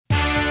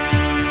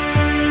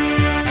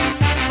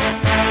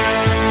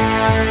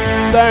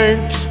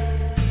Thanks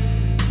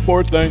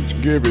for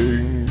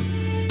Thanksgiving.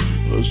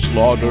 The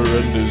slaughter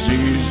and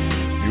disease,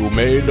 you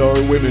made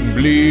our women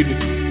bleed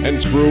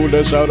and screwed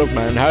us out of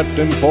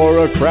Manhattan for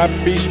a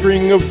crappy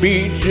string of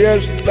beads.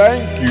 Yes,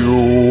 thank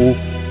you,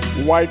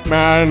 white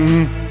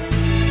man.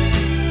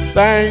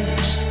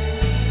 Thanks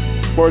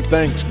for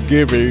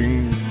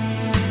Thanksgiving.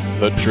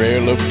 The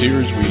trail of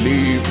tears we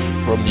leave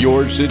from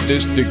your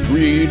sadistic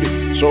greed.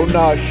 So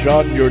nosh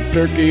on your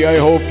turkey, I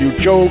hope you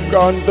choke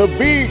on the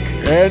beak.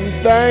 And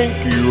thank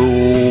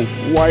you,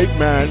 white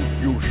man,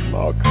 you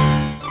schmuck.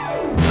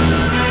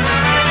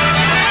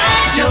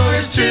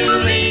 Yours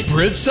truly,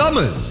 Brit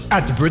Summers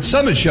at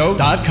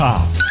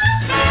thebritSummersShow.com.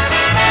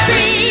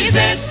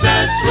 presents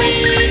the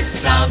sweet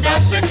sound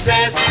of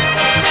success.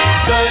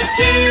 The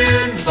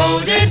tune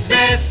voted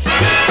best.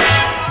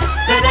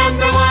 The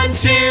number one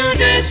tune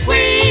this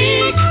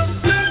week.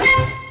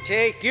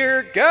 Take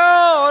your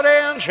God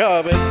and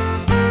shove it.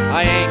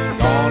 I ain't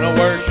gonna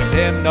worship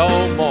him no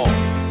more.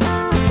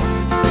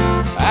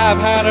 I've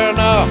had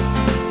enough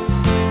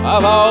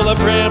of all the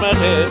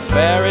primitive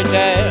fairy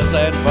tales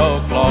and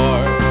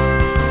folklore.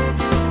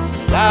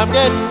 I'm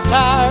getting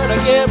tired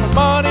of giving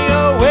money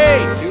away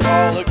to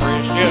all the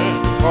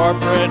Christian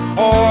corporate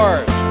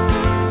whores.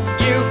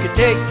 You can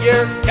take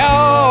your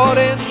God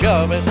and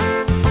shove it.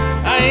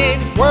 I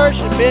ain't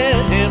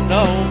worshiping him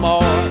no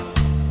more.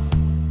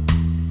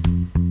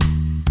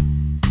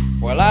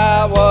 Well,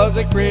 I was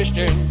a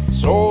Christian,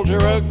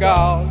 soldier of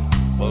God,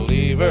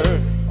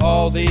 believer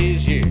all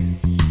these years.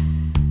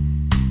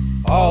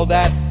 All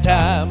that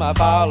time I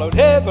followed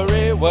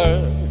every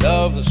word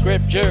of the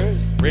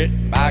scriptures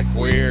written by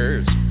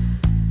queers.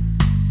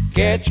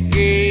 Catch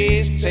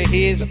geese, say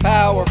he's a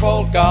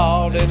powerful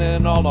God and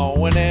an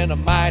all-knowing in a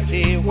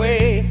mighty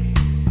way.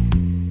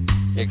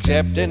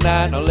 Except in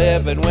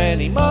 9/11 when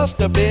he must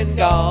have been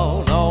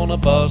gone on a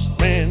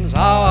busman's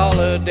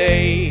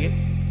holiday.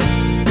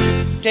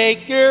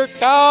 Take your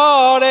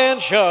God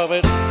and shove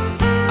it.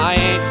 I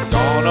ain't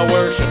gonna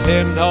worship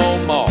him no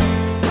more.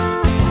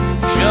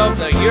 Shove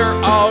the you're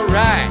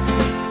alright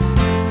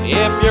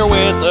if you're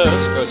with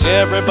us, 'cause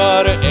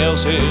everybody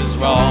else is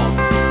wrong.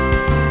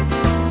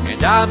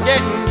 And I'm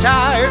getting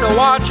tired of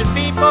watching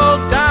people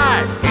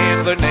die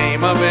in the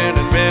name of an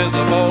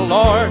invisible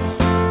Lord.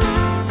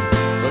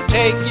 So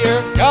take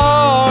your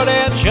God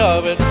and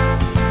shove it.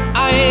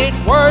 I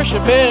ain't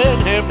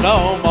worshiping him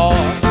no more.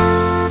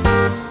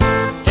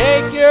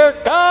 Take your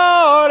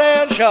God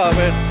and shove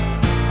it.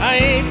 I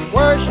ain't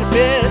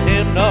worshiping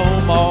him no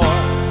more.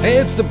 Hey,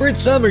 it's the Brit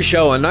Summer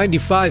Show on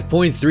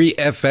 95.3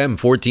 FM,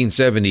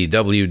 1470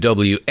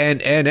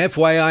 WWNN,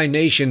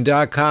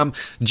 FYINation.com,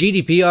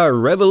 GDPR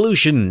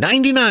Revolution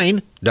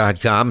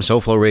 99.com,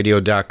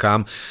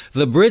 SoFloRadio.com,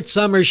 the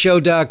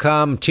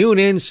BritSummerShow.com,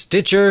 TuneIn,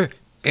 Stitcher,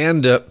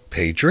 and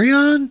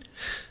Patreon.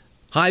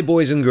 Hi,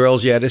 boys and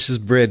girls. Yeah, this is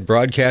Brit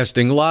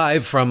broadcasting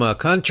live from a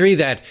country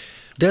that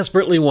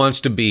desperately wants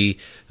to be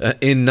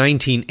in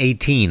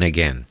 1918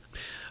 again.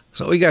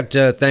 So we got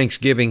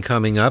Thanksgiving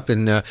coming up,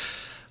 and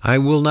I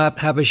will not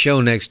have a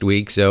show next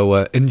week,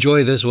 so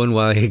enjoy this one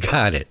while you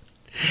got it.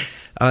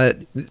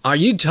 Are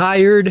you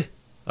tired?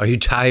 Are you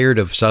tired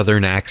of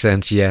Southern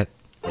accents yet?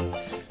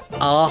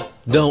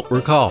 Don't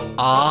recall.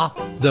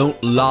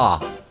 Don't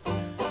la.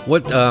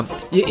 What,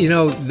 you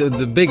know,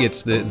 the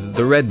bigots, the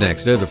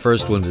rednecks, they're the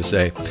first ones to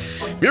say,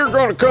 if you're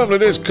going to come to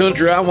this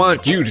country, I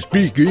want you to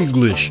speak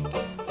English.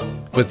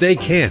 But they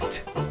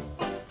can't.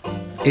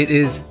 It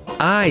is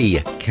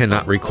I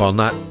cannot recall,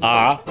 not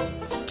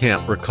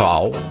can't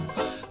recall.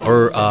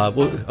 Or,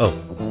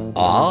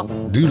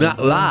 do not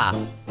lie.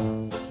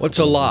 What's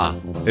a lie?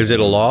 Is it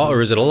a law or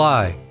is it a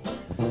lie?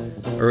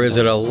 Or is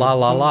it a la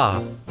la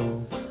la?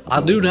 I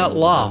do not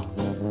lie.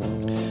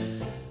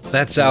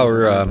 That's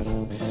our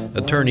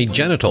attorney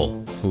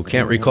genital, who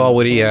can't recall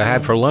what he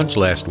had for lunch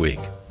last week.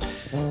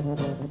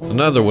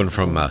 Another one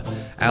from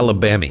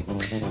Alabama.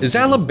 Is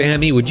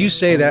Alabama, would you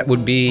say that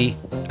would be,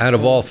 out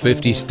of all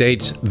 50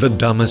 states, the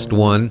dumbest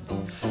one?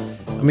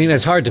 I mean,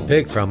 it's hard to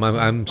pick from.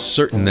 I'm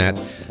certain that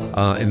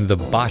in the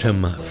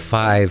bottom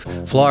 5,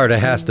 Florida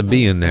has to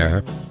be in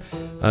there.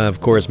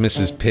 Of course,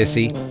 Mrs.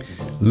 Pissy,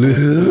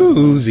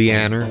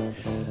 Louisiana,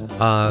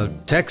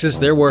 Texas,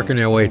 they're working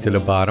their way to the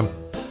bottom.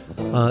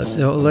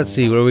 So let's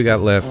see, what do we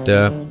got left?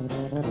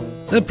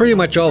 Pretty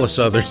much all the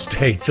southern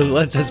states. So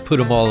let's put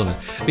them all in.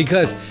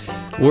 Because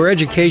where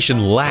education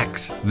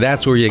lacks,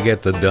 that's where you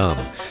get the dumb.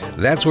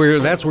 That's where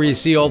you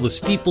see all the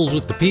steeples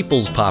with the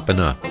peoples popping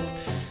up.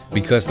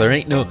 Because there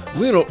ain't no,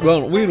 we don't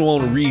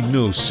want to read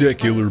no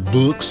secular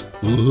books.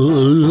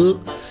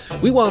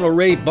 We want to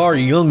rape our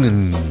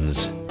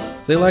young'uns.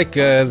 They like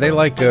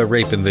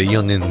raping the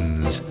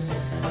young'uns,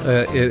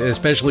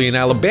 especially in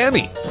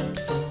Alabama.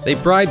 They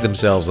pride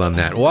themselves on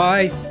that.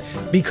 Why?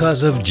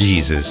 Because of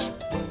Jesus.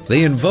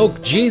 They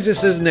invoke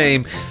Jesus'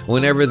 name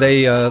whenever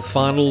they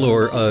fondle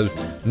or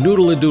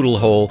noodle a doodle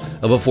hole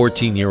of a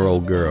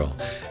 14-year-old girl.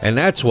 And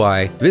that's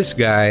why this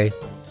guy,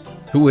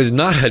 who is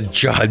not a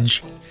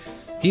judge,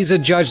 he's a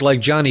judge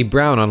like Johnny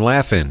Brown on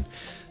Laugh-In,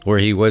 where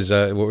he was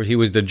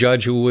the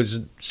judge who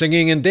was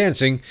singing and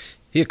dancing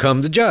Here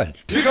come the judge.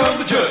 Here come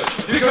the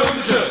judge. Here come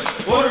the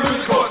judge. Order in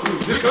the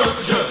courtroom. Here come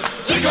the judge.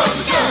 Here come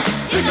the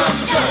judge. Here come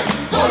the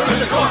judge. Order in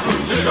the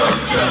courtroom. Here come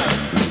the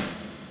judge.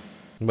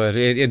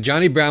 But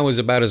Johnny Brown was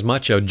about as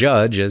much a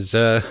judge as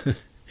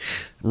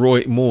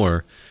Roy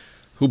Moore,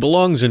 who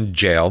belongs in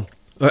jail.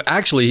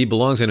 Actually, he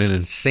belongs in an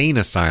insane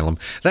asylum.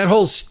 That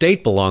whole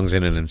state belongs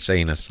in an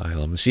insane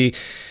asylum. See,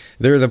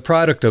 they're the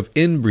product of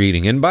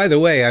inbreeding. And by the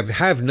way, I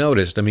have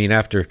noticed,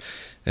 after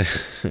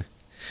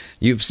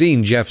you've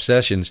seen Jeff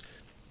Sessions,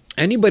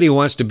 anybody who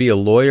wants to be a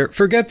lawyer,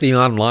 forget the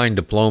online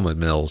diploma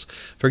mills.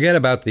 Forget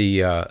about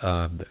the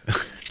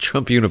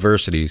Trump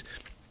universities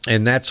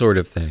and that sort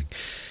of thing.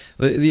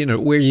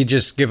 Where you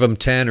just give them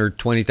 $10,000 or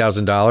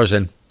 $20,000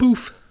 and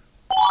poof,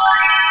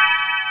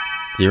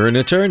 you're an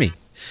attorney.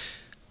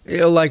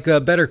 Like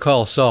Better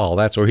Call Saul,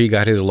 that's where he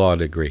got his law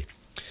degree.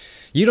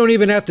 You don't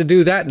even have to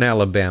do that in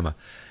Alabama.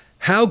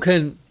 How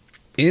can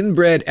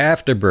inbred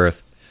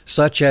afterbirth,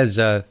 such as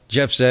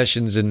Jeff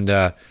Sessions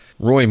and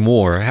Roy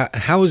Moore,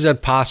 how is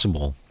that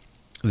possible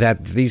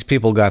that these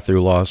people got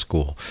through law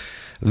school?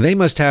 They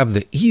must have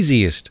the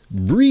easiest,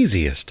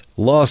 breeziest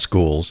law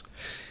schools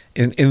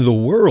in the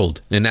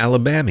world in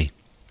Alabama.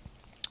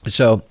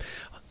 So,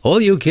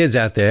 all you kids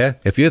out there,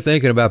 if you're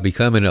thinking about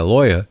becoming a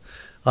lawyer,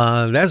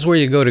 that's where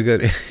you go to go.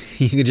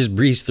 You can just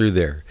breeze through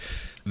there.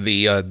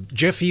 The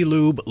Jiffy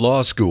Lube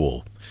Law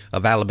School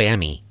of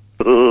Alabama.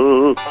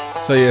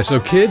 So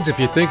kids, if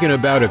you're thinking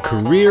about a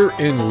career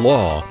in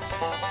law,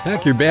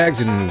 pack your bags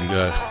and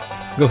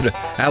go to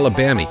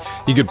Alabama.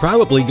 You could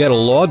probably get a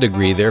law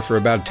degree there for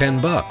about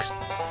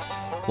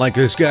 $10. Like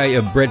this guy,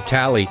 Brett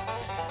Talley,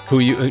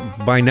 who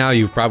by now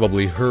you've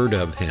probably heard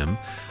of him.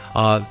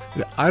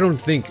 I don't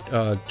think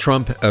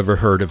Trump ever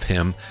heard of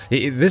him.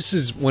 This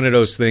is one of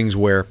those things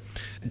where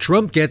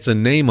Trump gets a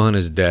name on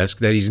his desk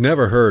that he's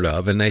never heard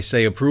of, and they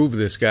say, approve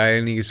this guy,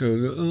 and he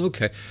says,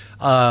 okay.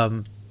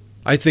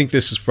 I think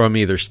this is from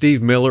either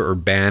Steve Miller or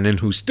Bannon,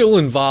 who's still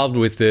involved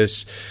with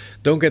this.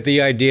 Don't get the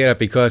idea that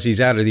because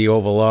he's out of the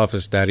Oval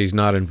Office that he's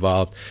not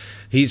involved.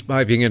 He's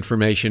piping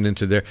information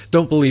into there.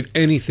 Don't believe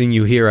anything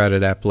you hear out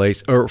of that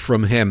place or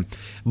from him.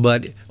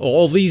 But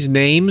all these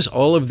names,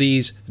 all of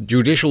these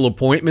judicial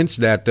appointments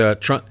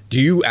that Trump, do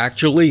you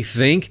actually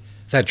think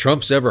that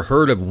Trump's ever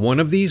heard of one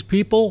of these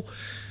people?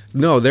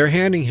 No, they're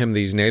handing him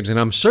these names, and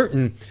I'm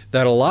certain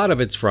that a lot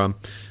of it's from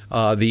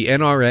the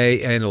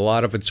NRA and a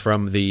lot of it's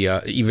from the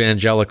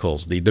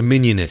evangelicals, the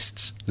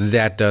dominionists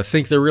that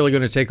think they're really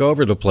going to take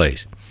over the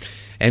place.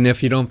 And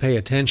if you don't pay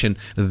attention,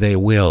 they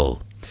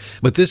will.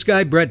 But this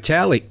guy, Brett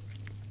Talley,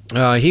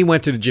 he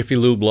went to the Jiffy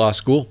Lube Law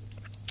School.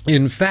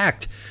 In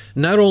fact,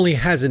 not only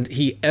hasn't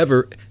he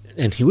ever,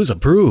 and he was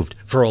approved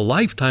for a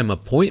lifetime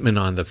appointment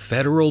on the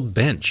federal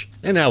bench,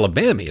 in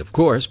Alabama, of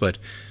course, but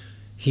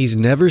he's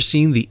never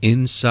seen the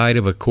inside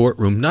of a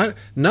courtroom. Not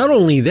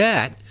only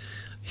that,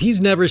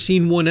 he's never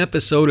seen one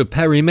episode of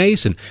Perry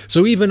Mason.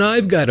 So even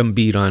I've got him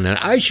beat on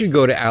it. I should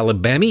go to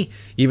Alabama,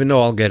 even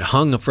though I'll get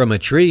hung from a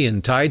tree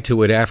and tied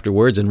to it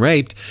afterwards and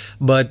raped.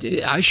 But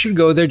I should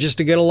go there just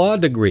to get a law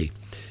degree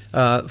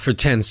for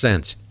 10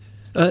 cents.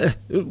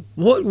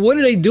 What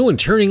are they doing,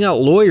 turning out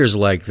lawyers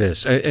like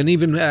this and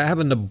even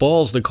having the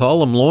balls to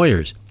call them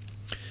lawyers?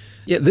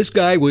 Yeah, this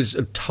guy was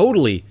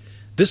totally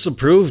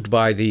disapproved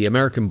by the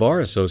American Bar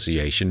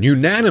Association,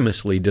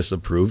 unanimously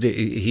disapproved.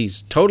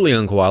 He's totally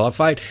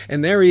unqualified,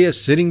 and there he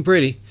is sitting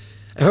pretty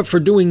for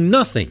doing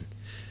nothing,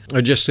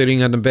 or just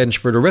sitting on the bench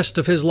for the rest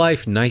of his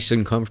life, nice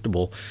and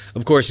comfortable.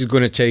 Of course, he's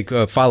going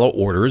to follow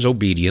orders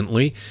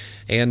obediently,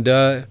 and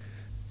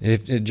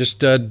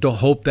just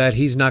hope that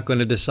he's not going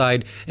to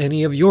decide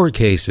any of your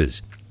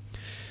cases.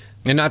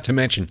 And not to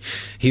mention,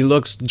 he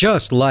looks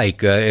just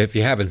like, if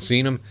you haven't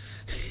seen him,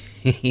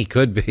 he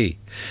could be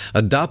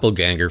a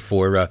doppelganger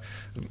for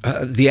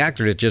the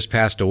actor that just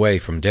passed away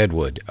from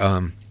Deadwood.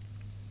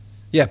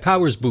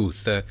 Powers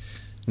Booth.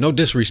 No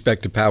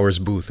disrespect to Powers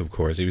Booth, of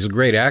course. He was a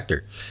great actor.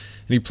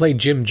 And he played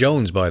Jim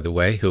Jones, by the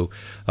way, who...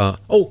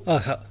 hello,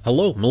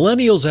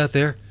 millennials out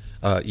there.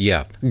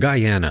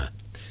 Guyana.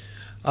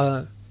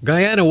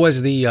 Guyana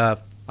was the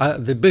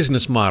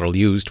business model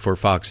used for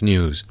Fox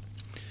News.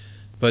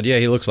 But yeah,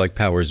 he looks like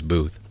Powers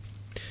Booth.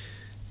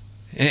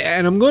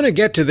 And I'm going to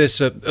get to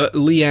this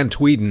Leanne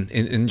Tweeden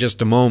in just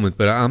a moment,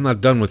 but I'm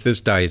not done with this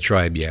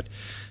diatribe yet.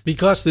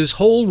 Because this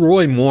whole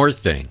Roy Moore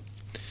thing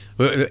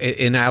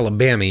in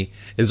Alabama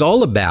is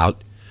all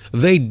about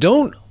they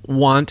don't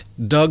want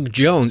Doug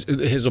Jones,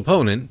 his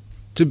opponent,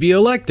 to be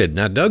elected.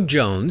 Now, Doug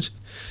Jones,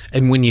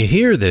 and when you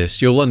hear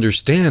this, you'll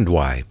understand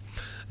why.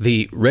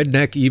 The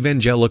redneck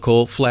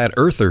evangelical flat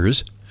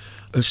earthers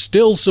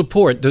still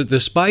support,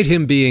 despite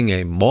him being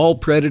a mall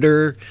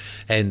predator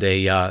and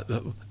a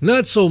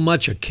not so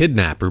much a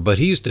kidnapper, but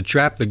he used to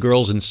trap the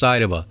girls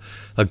inside of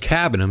a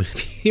cabin. I mean,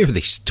 if you hear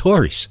these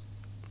stories,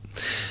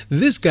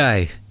 this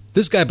guy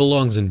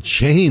belongs in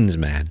chains,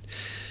 man.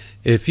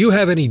 If you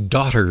have any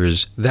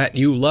daughters that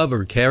you love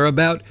or care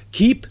about,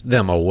 keep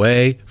them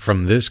away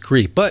from this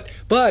creep.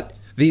 But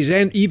these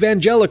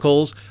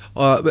evangelicals,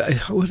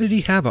 what did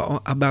he have?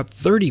 About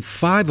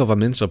 35 of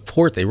them in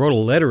support. They wrote a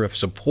letter of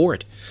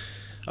support.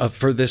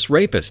 for this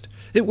rapist,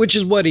 which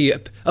is what a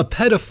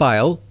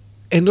pedophile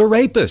and a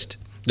rapist.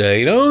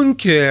 They don't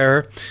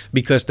care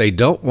because they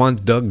don't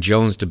want Doug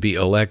Jones to be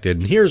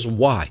elected. And here's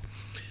why.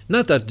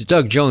 Not that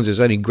Doug Jones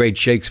is any great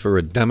shakes for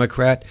a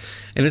Democrat,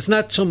 and it's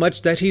not so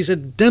much that he's a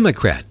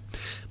Democrat.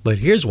 But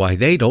here's why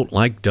they don't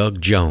like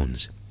Doug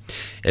Jones.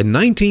 In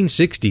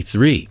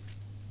 1963,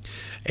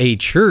 a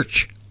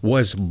church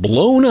was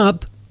blown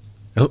up.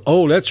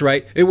 Oh, that's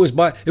right. It was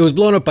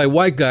blown up by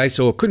white guys,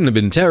 so it couldn't have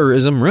been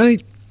terrorism,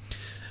 right?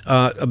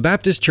 A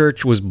Baptist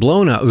church was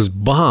blown up. It was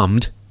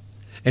bombed,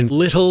 and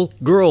little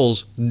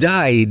girls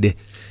died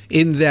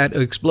in that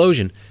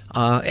explosion.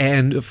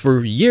 And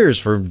for years,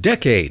 for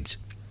decades,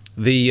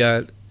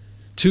 the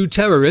two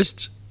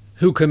terrorists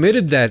who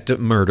committed that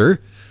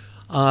murder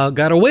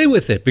got away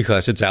with it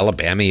because it's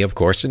Alabama, of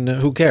course, and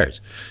who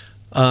cares?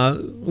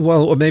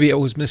 Well, or maybe it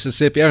was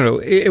Mississippi. I don't know.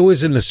 It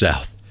was in the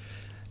South.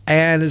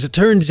 And as it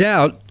turns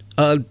out,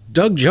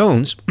 Doug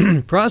Jones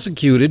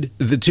prosecuted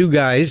the two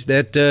guys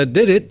that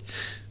did it,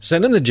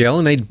 sent them to jail,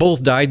 and they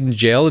both died in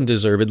jail, and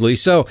deservedly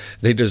so.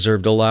 They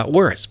deserved a lot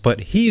worse.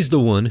 But he's the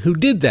one who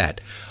did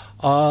that.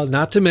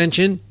 Not to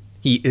mention,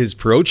 he is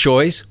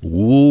pro-choice.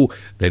 Ooh,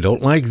 they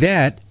don't like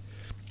that.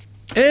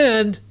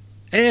 And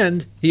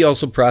he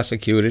also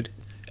prosecuted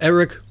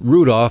Eric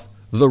Rudolph,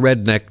 the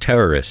redneck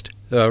terrorist.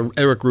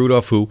 Eric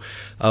Rudolph, who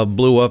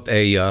blew up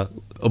a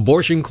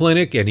abortion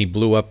clinic, and he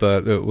blew up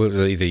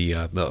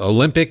the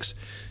Olympics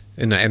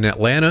in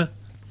Atlanta,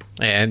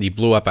 and he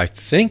blew up, I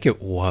think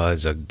it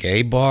was a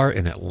gay bar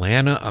in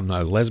Atlanta, a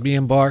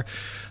lesbian bar.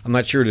 I'm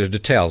not sure the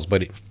details,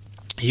 but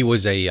he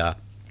was a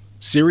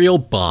serial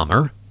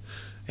bomber,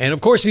 and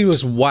of course he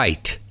was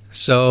white.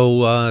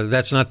 So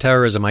that's not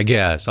terrorism, I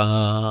guess.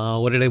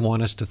 What do they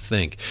want us to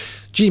think?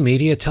 Gee,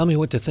 media, tell me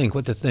what to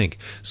think.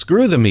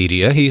 Screw the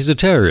media, he's a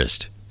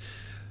terrorist.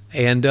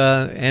 And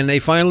they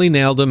finally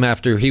nailed him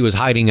after he was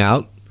hiding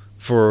out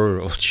for,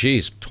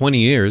 20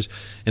 years.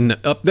 And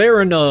up there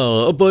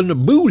up in the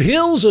Boot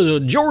Hills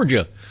of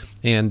Georgia.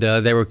 And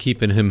they were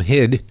keeping him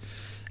hid.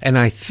 And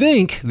I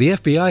think the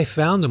FBI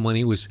found him when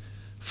he was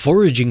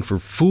foraging for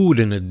food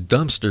in a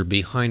dumpster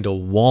behind a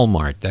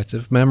Walmart. That's,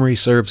 if memory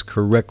serves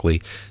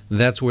correctly,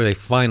 that's where they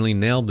finally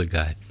nailed the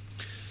guy.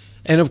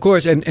 And of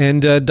course,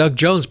 and Doug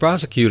Jones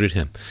prosecuted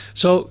him.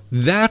 So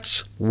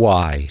that's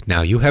why.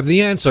 Now you have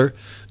the answer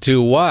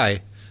to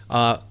why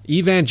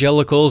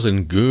evangelicals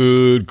and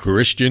good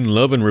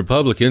Christian-loving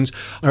Republicans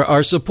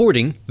are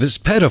supporting this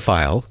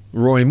pedophile,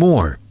 Roy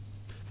Moore,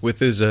 with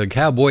his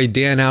cowboy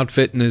Dan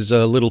outfit and his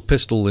little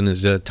pistol and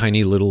his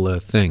tiny little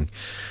thing.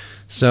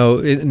 So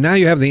now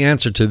you have the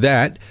answer to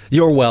that.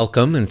 You're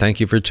welcome, and thank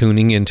you for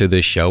tuning into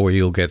this show where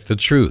you'll get the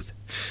truth.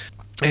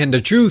 And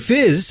the truth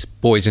is,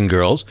 boys and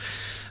girls,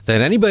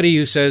 that anybody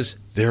who says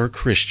they're a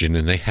Christian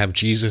and they have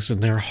Jesus in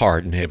their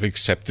heart and have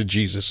accepted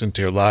Jesus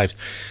into their lives,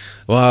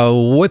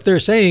 well, what they're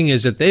saying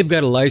is that they've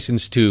got a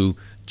license to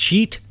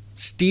cheat,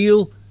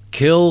 steal,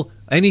 kill,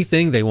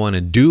 anything they want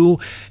to do,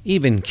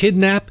 even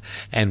kidnap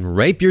and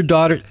rape your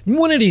daughter.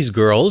 One of these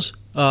girls,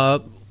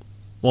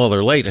 well,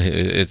 they're late.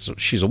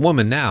 She's a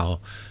woman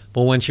now,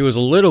 but when she was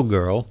a little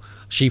girl,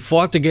 she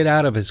fought to get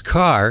out of his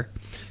car.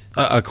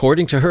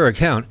 According to her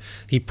account,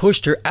 he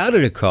pushed her out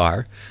of the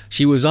car.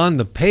 She was on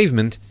the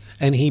pavement,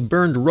 and he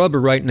burned rubber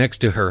right next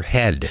to her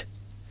head.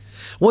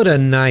 What a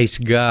nice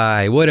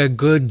guy. What a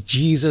good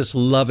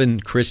Jesus-loving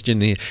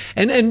Christian.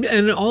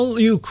 And all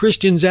you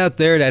Christians out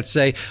there that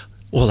say,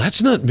 well,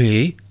 that's not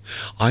me.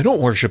 I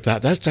don't worship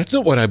that. That's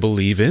not what I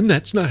believe in.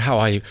 That's not how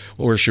I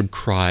worship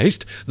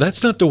Christ.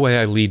 That's not the way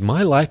I lead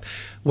my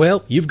life.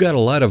 Well, you've got a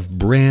lot of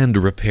brand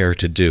repair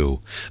to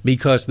do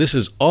because this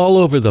is all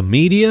over the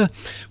media.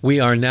 We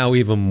are now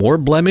even more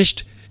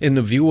blemished in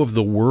the view of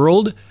the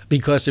world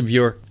because of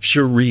your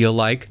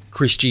Sharia-like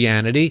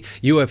Christianity.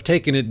 You have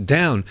taken it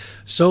down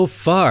so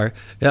far.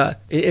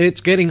 It's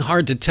getting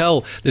hard to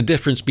tell the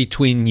difference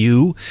between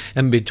you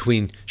and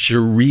between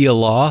Sharia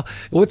law.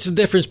 What's the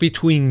difference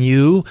between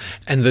you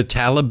and the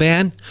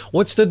Taliban?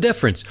 What's the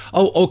difference?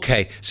 Oh,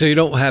 okay, so you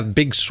don't have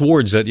big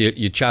swords that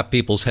you chop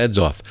people's heads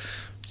off.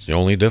 It's the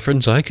only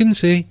difference I can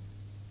see.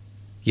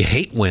 You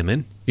hate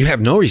women. You have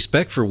no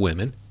respect for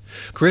women.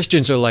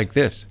 Christians are like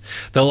this.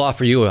 They'll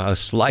offer you a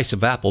slice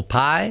of apple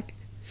pie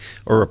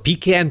or a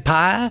pecan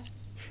pie,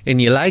 and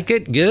you like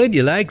it, good,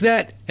 you like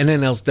that, and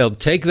then they'll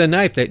take the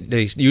knife that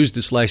they used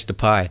to slice the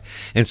pie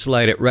and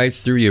slide it right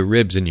through your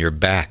ribs and your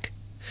back.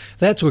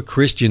 That's what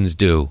Christians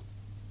do.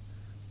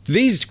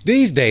 These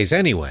days,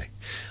 anyway.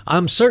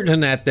 I'm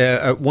certain that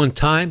at one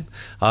time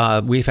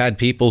we've had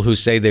people who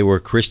say they were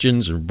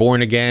Christians or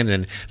born again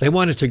and they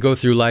wanted to go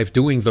through life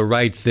doing the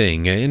right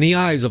thing in the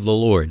eyes of the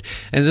Lord.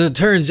 And as it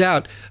turns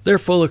out, they're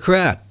full of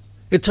crap.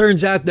 It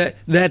turns out that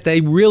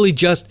they really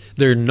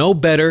they're no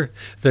better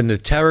than the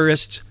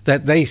terrorists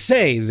that they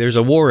say there's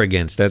a war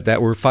against,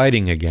 that we're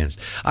fighting against.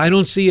 I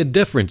don't see a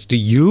difference. Do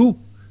you?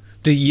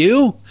 Do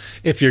you?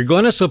 If you're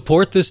going to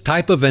support this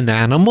type of an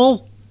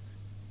animal?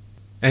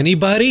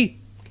 Anybody?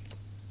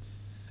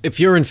 If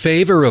you're in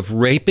favor of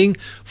raping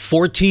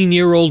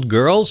 14-year-old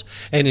girls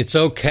and it's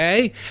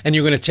okay, and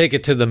you're going to take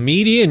it to the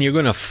media and you're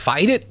going to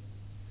fight it,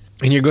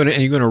 and you're going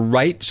to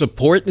write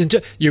support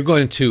into, you're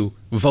going to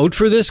vote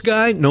for this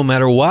guy no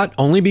matter what,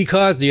 only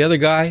because the other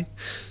guy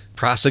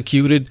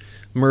prosecuted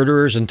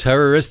murderers and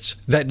terrorists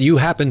that you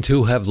happen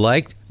to have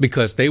liked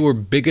because they were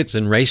bigots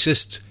and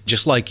racists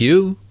just like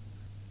you.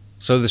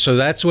 So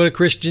that's what a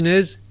Christian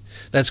is?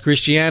 That's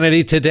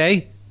Christianity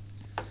today?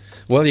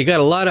 Well, you got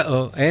a lot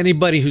of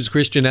anybody who's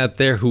Christian out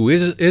there who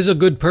is a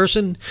good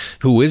person,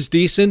 who is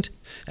decent,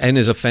 and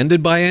is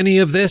offended by any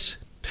of this.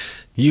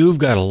 You've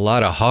got a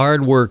lot of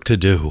hard work to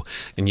do,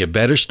 and you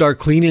better start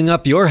cleaning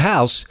up your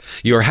house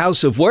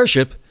of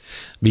worship,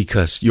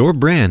 because your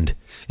brand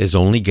is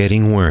only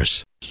getting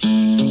worse.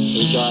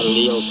 He got a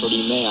little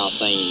pretty mouth,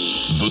 ain't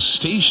he? The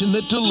station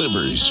that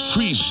delivers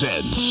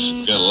presents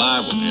Got a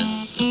live one here.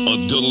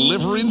 a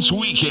Deliverance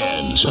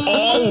Weekend.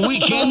 All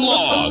weekend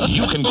long,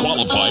 you can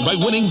qualify by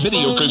winning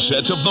video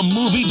cassettes of the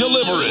movie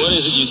Deliverance. What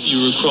is it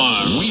you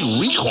require? We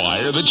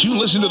require that you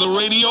listen to the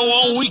radio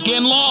all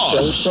weekend long.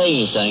 Don't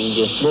say anything,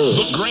 just do it.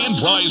 The grand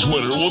prize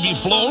winner will be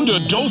flown to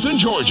Dothan,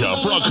 Georgia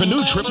for a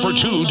canoe trip for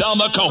two down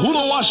the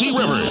Cohulawasi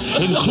River,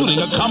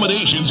 including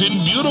accommodations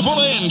in beautiful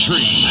Antrim.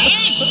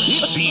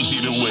 It's easy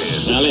to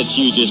win. Now let's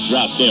you just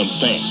drop them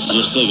pants.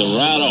 Just take them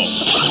right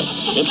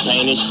off. Them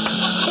panties.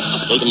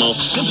 Take them off.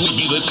 Simply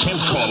be the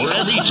 10th caller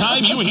every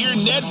time you hear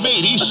Ned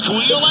Beatty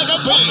squeal like a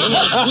pig.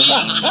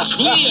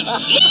 Squeal.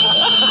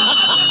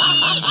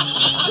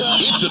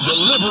 It's a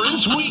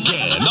Deliverance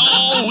Weekend,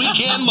 all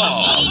weekend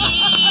long.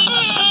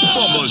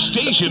 From the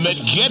station that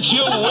gets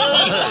you where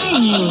it hurts.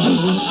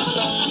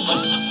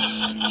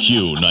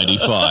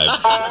 Q95.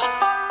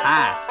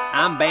 Hi,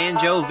 I'm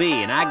Banjo V,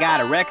 and I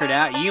got a record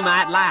out you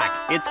might like.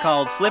 It's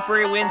called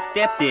Slippery When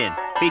Stepped In,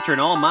 featuring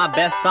all my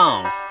best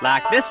songs,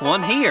 like this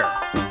one here.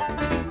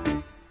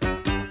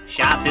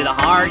 Shot to the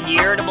heart,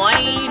 you're to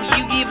blame,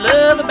 you give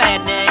love a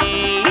bad name.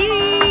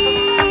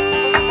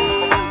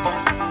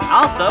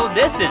 Also,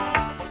 this one.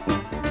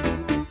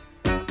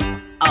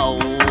 Oh,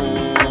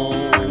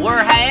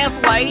 we're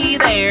halfway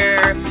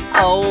there.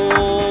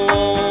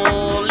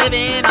 Oh,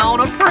 living on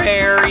a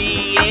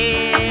prairie,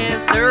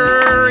 yes,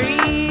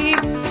 sirree.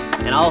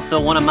 And also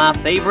one of my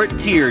favorite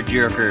tear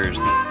jerkers,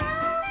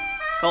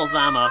 'cause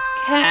I'm a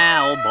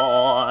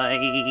cowboy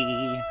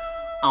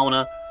on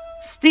a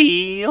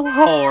steel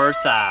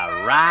horse I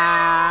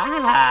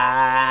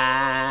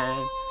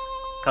ride,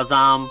 'cause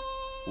I'm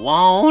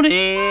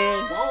wanted,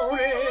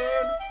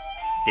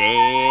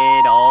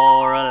 dead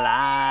or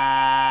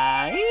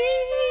alive.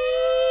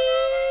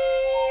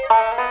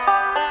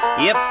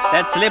 Yep,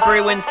 that's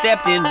Slippery When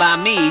Stepped In by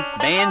me,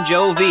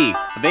 Banjo V.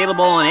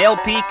 Available on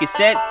LP,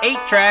 cassette,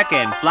 8-track,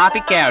 and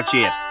floppy cow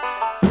chip.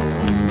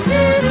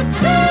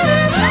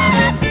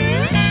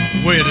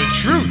 Where the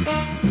truth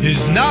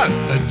is not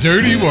a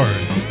dirty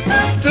word.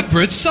 The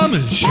Brit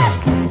Summers Show.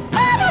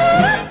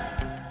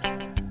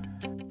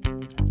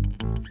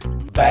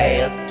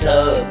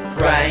 Bathtub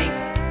crank,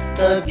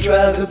 the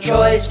drug of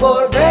choice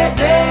for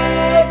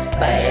rednecks.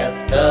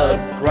 Bathtub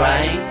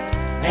crank,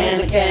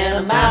 and a can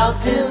of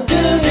Mountain Dew.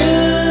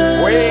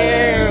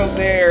 Well,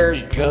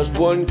 there's just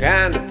one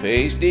kind of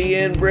pasty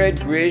and bread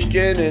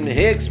Christian in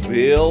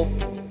Hicksville,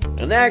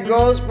 and that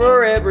goes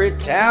for every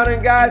town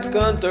in God's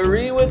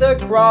country with a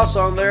cross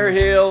on their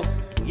hill.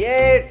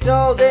 Yeah, it's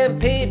all them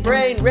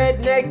pea-brain,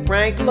 redneck,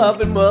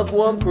 prank-loving,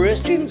 mugwump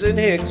Christians in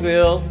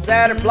Hicksville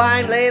that are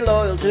blindly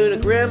loyal to the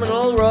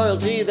criminal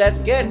royalty that's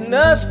getting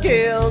us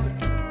killed.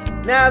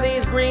 Now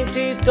these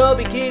green-teeth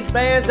Toby Keith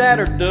fans that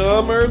are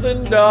dumber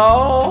than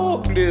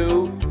dog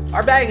do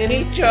are banging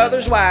each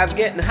other's wives,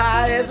 getting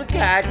high as a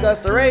kite, 'cause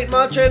there ain't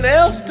much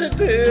else to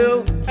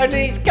do. And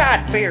these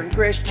God-fearing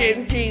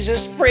Christian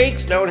Jesus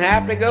freaks don't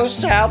have to go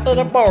south of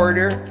the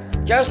border.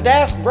 Just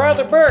ask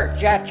Brother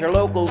Birch at your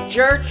local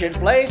church and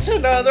place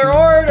another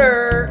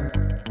order.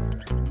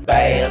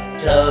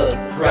 Bathtub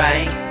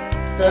crank,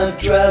 the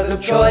drug of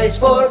choice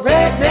for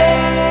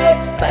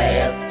rednecks.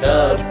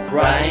 Bathtub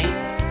crank,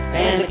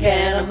 and a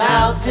can of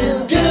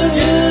Mountain Dew.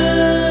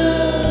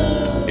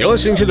 You're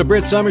listening to the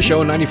Brit Summer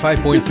Show,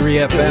 95.3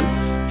 FM,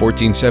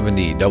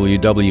 1470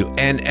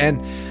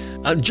 WWNN.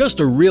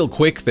 Just a real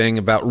quick thing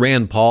about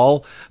Rand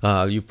Paul.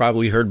 You've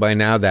probably heard by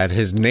now that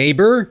his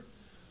neighbor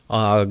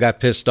got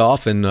pissed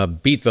off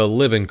and beat the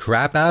living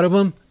crap out of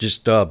him.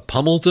 Just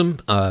pummeled him,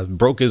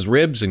 broke his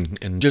ribs,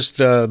 and just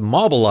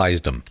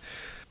mobilized him.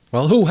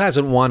 Well, who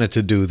hasn't wanted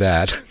to do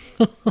that?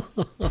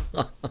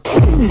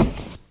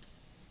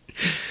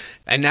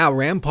 And now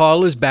Rand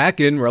Paul is back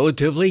in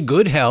relatively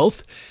good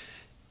health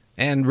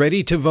and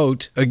ready to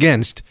vote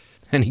against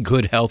any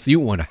good health you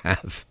want to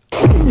have.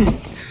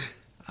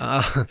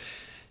 I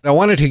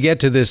wanted to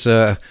get to this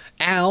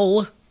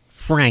Al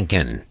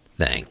Franken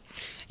thing.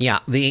 Yeah,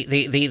 the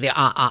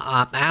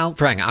Al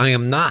Franken. I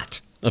am not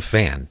a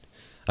fan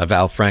of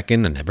Al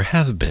Franken and never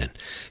have been.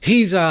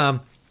 He's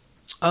been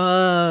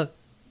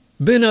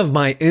of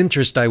my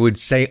interest, I would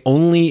say,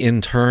 only in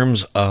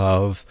terms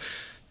of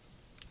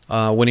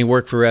when he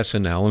worked for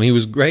SNL, and he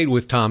was great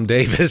with Tom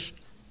Davis.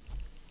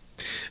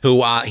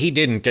 who he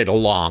didn't get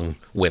along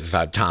with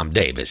Tom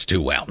Davis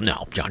too well.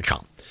 No, John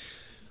Shaw.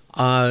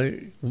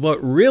 But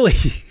really,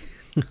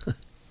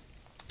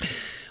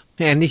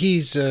 and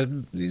he's a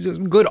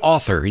good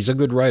author. He's a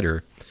good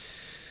writer.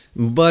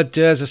 But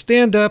as a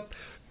stand-up,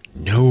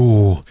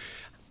 no.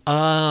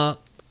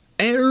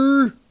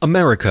 Air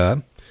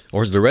America,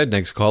 or as the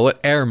rednecks call it,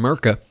 Air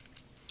America,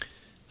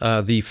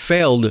 the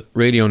failed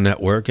radio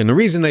network. And the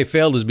reason they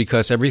failed is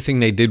because everything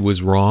they did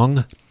was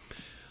wrong.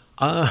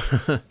 I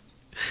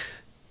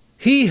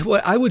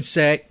would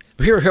say,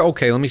 here,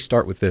 okay, let me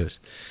start with this.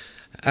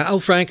 Al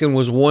Franken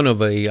was one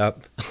of a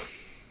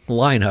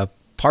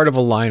part of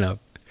a lineup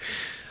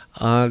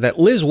that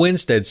Liz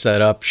Winstead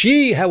set up.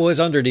 She was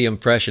under the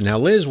impression. Now,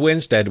 Liz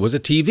Winstead was a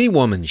TV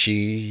woman.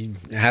 She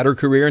had her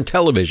career in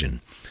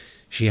television.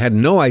 She had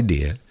no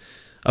idea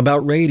about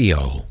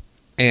radio.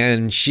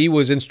 And she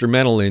was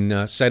instrumental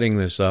in setting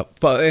this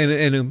up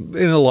in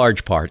a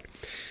large part.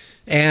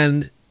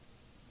 And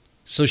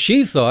so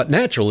she thought,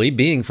 naturally,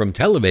 being from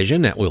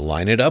television, that we'll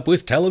line it up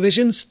with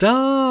television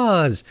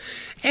stars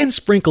and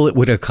sprinkle it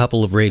with a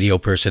couple of radio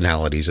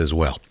personalities as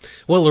well.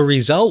 Well, the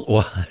result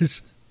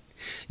was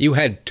you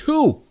had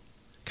two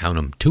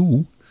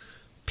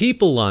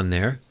people on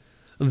there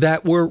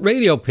that were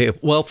radio people.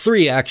 Well,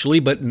 three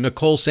actually, but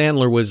Nicole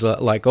Sandler was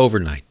like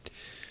overnight.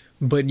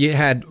 But you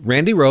had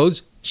Randy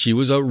Rhoads. She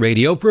was a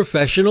radio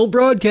professional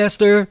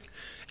broadcaster.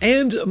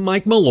 And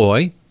Mike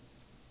Malloy.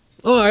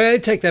 Oh, I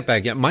take that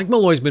back. Yeah, Mike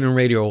Malloy's been in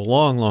radio a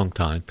long, long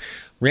time.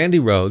 Randy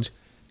Rhoads.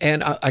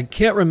 And I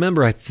can't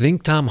remember. I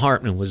think Tom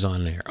Hartman was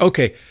on there.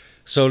 Okay,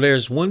 so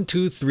there's 1,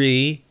 2,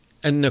 3,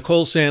 and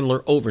Nicole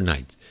Sandler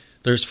overnight.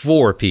 There's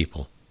 4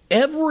 people.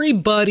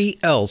 Everybody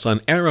else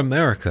on Air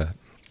America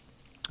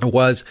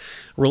was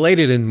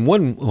related in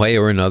one way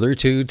or another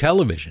to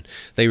television.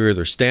 They were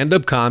either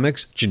stand-up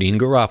comics, Janine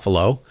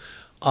Garofalo,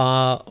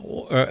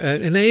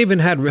 and they even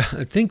had,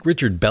 I think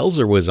Richard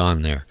Belzer was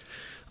on there.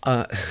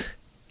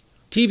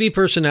 TV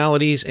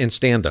personalities and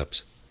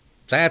stand-ups.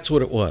 That's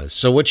what it was.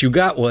 So what you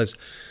got was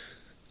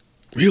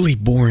really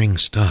boring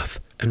stuff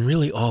and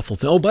really awful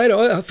things. Oh, by the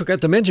way, I forgot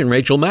to mention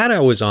Rachel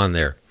Maddow was on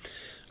there.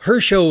 Her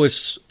show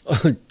was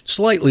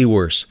slightly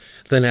worse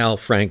than Al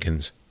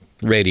Franken's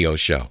radio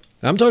show.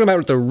 I'm talking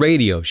about the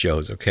radio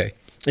shows, okay?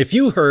 If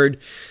you heard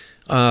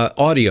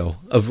audio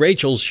of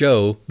Rachel's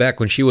show back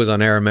when she was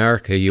on Air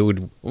America,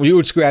 you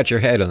would scratch your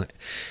head on it.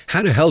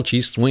 How the hell did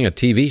she swing a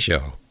TV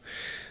show?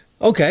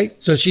 Okay,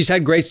 so she's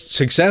had great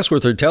success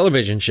with her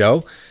television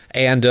show,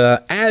 and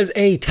as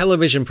a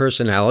television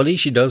personality,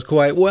 she does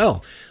quite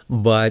well.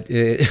 But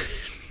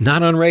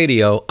not on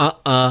radio.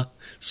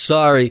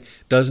 Sorry,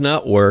 does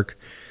not work.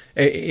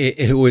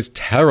 It was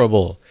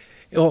terrible.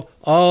 You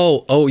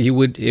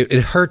would.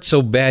 It hurt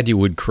so bad you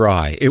would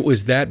cry. It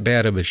was that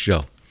bad of a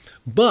show.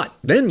 But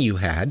then you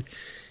had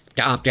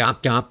Al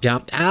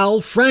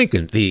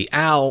Franken, the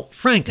Al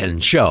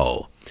Franken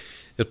Show,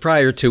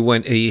 prior to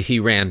when he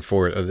ran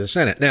for the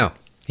Senate. Now,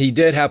 he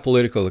did have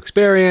political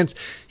experience.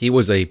 He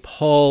was a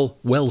Paul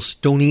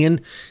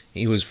Wellstonian.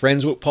 He was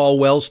friends with Paul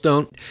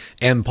Wellstone.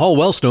 And Paul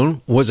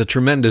Wellstone was a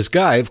tremendous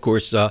guy. Of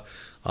course, the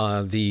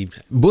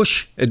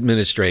Bush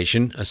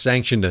administration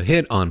sanctioned a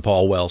hit on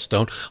Paul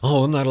Wellstone.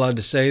 Oh, I'm not allowed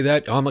to say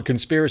that. I'm a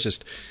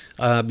conspiracist.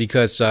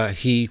 Because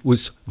he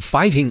was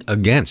fighting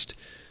against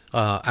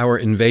our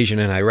invasion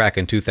in Iraq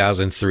in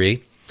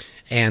 2003.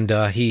 And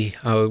he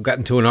got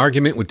into an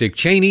argument with Dick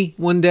Cheney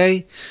one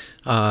day,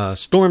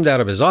 stormed out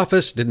of his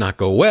office, did not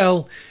go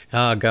well,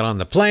 got on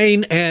the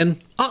plane,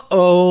 and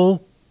the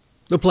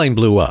plane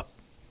blew up.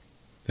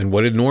 And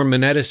what did Norm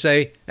Mineta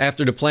say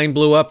after the plane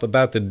blew up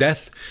about the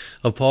death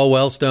of Paul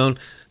Wellstone?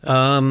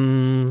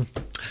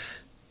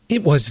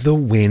 It was the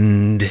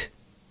wind.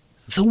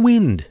 The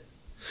wind.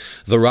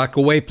 The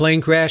Rockaway plane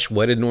crash,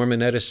 what did Norm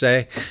Mineta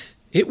say?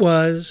 It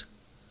was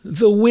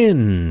the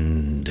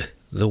wind.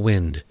 The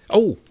wind.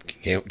 Oh,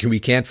 we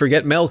can't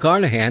forget Mel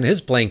Carnahan,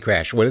 his plane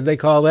crash. What did they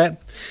call that?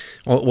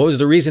 What was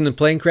the reason the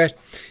plane crashed?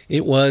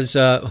 It was,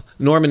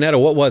 Norm Mineta,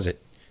 what was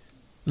it?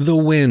 The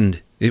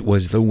wind. It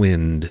was the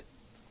wind.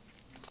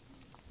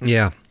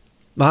 Yeah,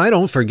 I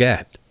don't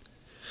forget.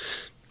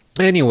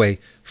 Anyway,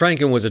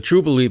 Franken was a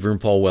true believer in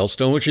Paul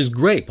Wellstone, which is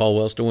great. Paul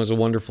Wellstone was a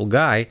wonderful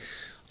guy,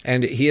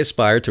 and he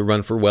aspired to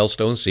run for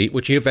Wellstone's seat,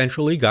 which he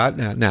eventually got,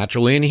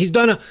 naturally, and he's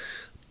done a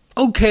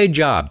okay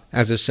job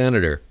as a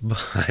senator.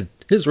 But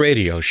his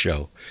radio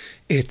show,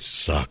 it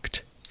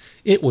sucked.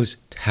 It was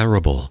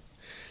terrible.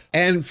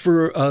 And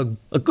for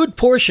a good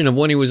portion of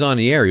when he was on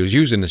the air, he was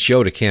using the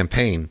show to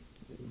campaign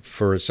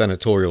for a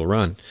senatorial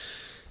run.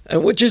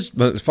 Which is,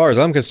 as far as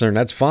I'm concerned,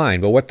 that's fine.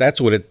 But that's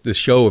what the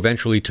show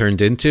eventually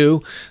turned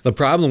into. The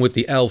problem with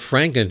the Al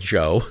Franken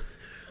show,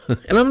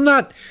 and I'm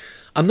not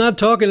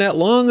talking that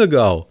long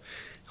ago.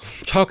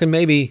 I'm talking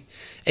maybe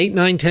 8,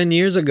 9, 10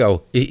 years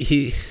ago.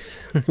 He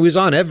was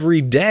on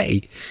every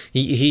day.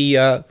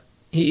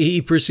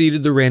 He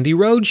preceded the Randy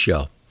Rhoads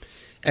show.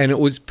 And it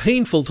was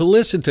painful to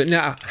listen to.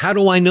 Now, how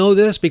do I know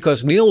this?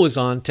 Because Neil was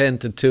on 10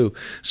 to 2.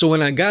 So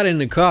when I got in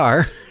the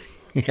car,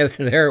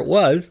 there it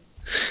was.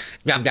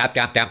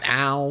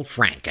 Al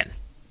Franken.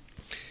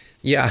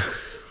 Yeah.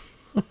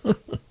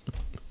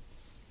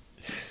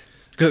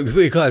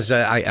 Because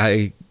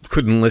I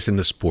couldn't listen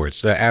to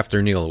sports.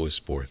 After Neil, it was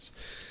sports.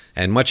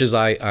 And much as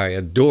I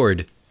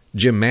adored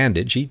Jim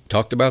Mandage, he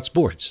talked about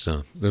sports.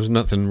 So there was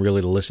nothing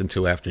really to listen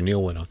to after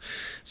Neil went on.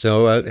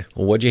 So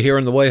what'd you hear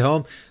on the way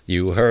home?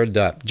 You heard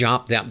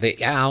Jump Up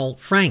the Al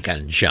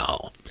Franken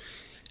show.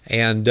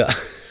 And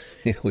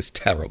it was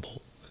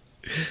terrible.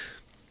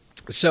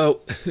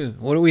 So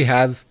what do we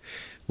have?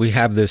 We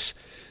have this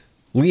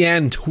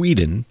Leanne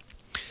Tweeden.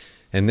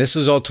 And this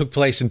all took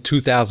place in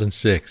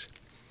 2006.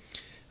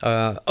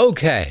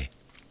 Okay.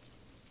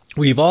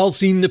 We've all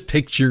seen the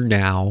picture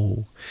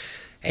now.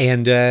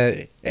 And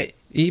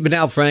even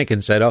Al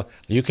Franken said, oh,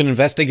 you can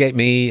investigate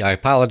me. I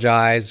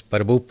apologize.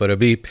 Bada boop, bada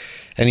beep.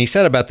 And he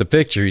said about the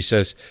picture, he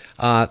says,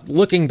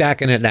 looking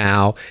back on it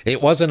now,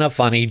 it wasn't a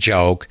funny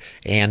joke.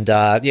 And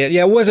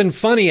yeah, it wasn't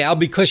funny, Al,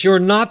 because you're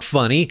not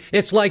funny.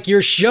 It's like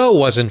your show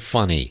wasn't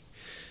funny.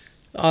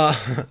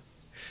 And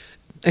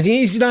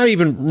he's not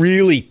even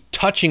really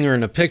touching her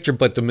in the picture,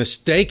 but the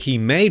mistake he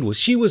made was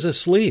she was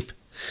asleep.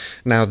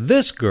 Now,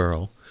 this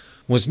girl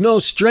was no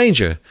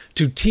stranger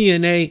to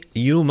TNA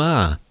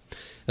Yuma.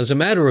 As a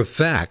matter of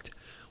fact,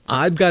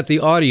 I've got the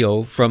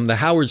audio from the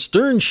Howard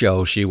Stern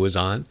show she was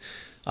on,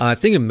 I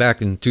think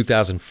back in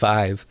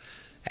 2005,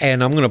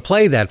 and I'm going to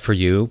play that for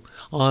you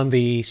on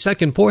the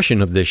second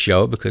portion of this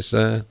show because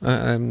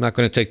I'm not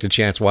going to take the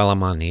chance while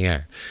I'm on the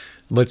air.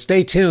 But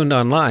stay tuned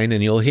online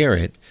and you'll hear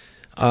it.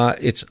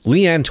 It's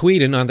Leanne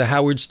Tweeden on the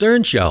Howard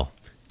Stern show.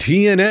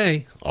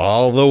 TNA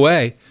all the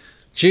way.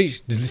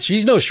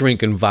 She's no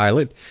shrinking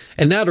violet.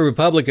 And now the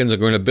Republicans are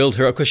going to build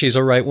her up because she's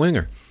a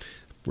right-winger.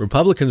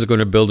 Republicans are going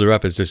to build her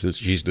up as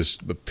she's this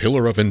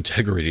pillar of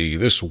integrity.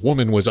 This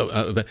woman was...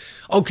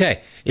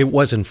 okay, it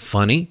wasn't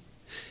funny.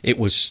 It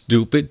was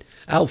stupid.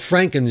 Al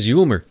Franken's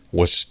humor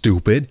was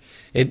stupid.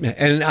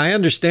 And I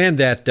understand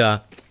that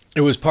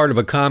it was part of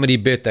a comedy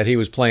bit that he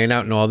was playing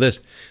out and all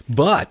this.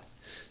 But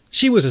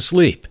she was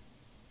asleep.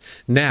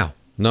 Now,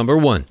 number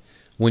one,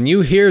 when you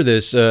hear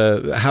this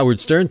Howard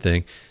Stern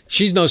thing,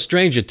 she's no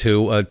stranger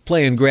to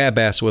playing grab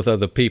ass with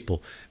other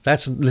people.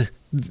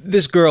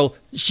 This girl,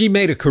 she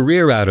made a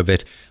career out of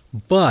it.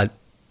 But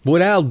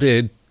what Al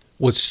did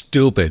was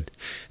stupid.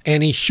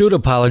 And he should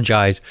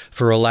apologize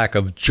for a lack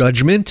of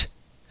judgment.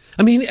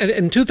 I mean,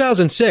 in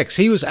 2006,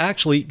 he was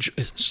actually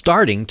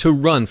starting to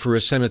run for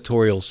a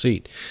senatorial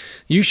seat.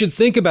 You should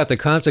think about the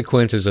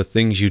consequences of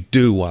things you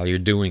do while you're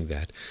doing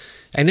that.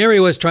 And there he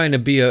was trying to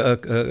be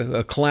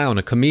a clown,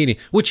 a comedian,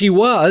 which he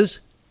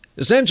was.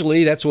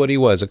 Essentially, that's what he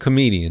was, a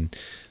comedian.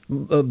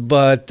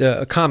 But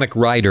a comic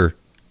writer,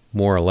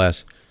 more or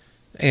less.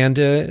 And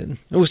it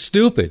was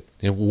stupid.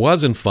 It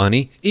wasn't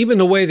funny. Even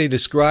the way they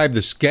described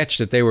the sketch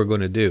that they were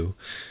going to do.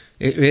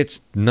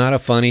 It's not a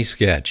funny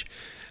sketch.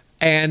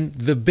 And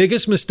the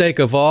biggest mistake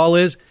of all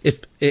is,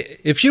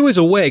 if she was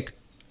awake,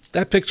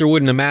 that picture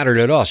wouldn't have mattered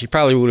at all. She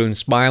probably would have been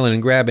smiling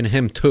and grabbing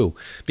him too.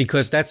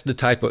 Because that's the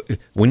type of...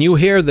 When you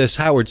hear this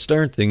Howard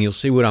Stern thing, you'll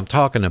see what I'm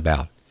talking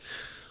about.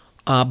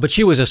 But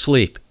she was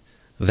asleep.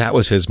 That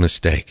was his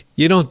mistake.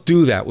 You don't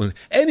do that when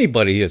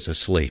anybody is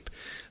asleep.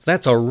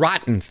 That's a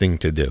rotten thing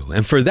to do.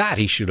 And for that,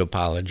 he should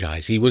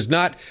apologize. He was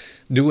not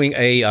doing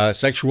a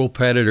sexual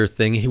predator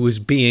thing. He was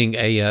being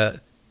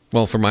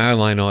well, for my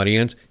online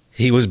audience,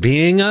 he was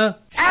being a...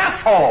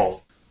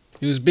 asshole!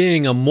 He was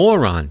being a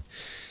moron.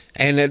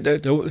 And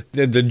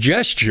the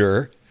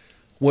gesture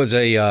was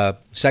a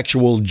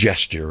sexual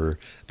gesture.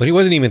 But he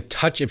wasn't even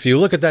touching... If you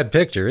look at that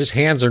picture, his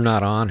hands are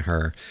not on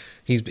her.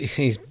 He's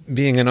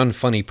being an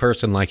unfunny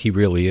person like he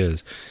really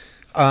is.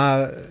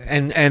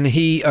 And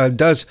he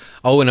does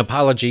owe an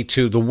apology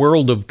to the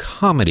world of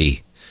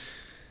comedy.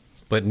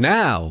 But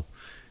now,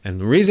 and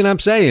the reason I'm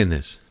saying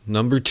this,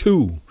 number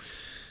two,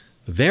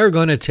 they're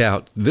going to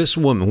tout this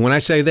woman. When I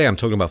say they, I'm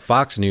talking about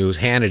Fox News,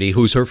 Hannity,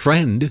 who's her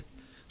friend,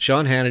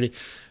 Sean Hannity.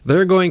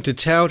 They're going to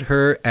tout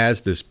her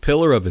as this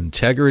pillar of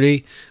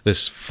integrity,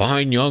 this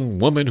fine young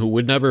woman who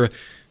would never...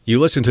 You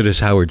listen to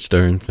this Howard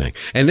Stern thing,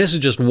 and this is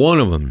just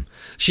one of them.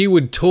 She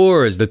would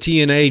tour as the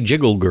TNA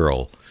Jiggle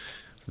Girl.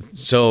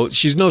 So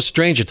she's no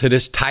stranger to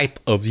this type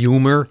of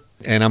humor,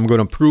 and I'm going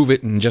to prove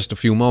it in just a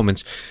few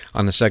moments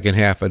on the second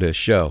half of this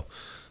show.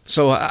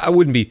 So I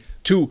wouldn't be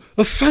too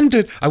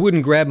offended. I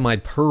wouldn't grab my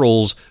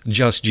pearls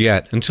just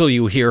yet until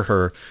you hear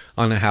her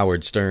on the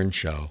Howard Stern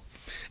show.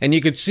 And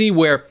you could see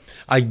where,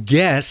 I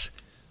guess,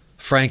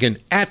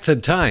 Franken, at the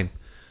time,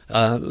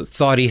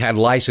 thought he had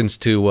license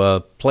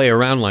to play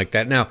around like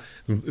that. Now,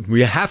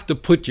 you have to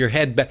put your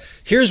head back.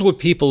 Here's what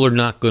people are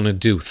not going to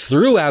do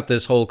throughout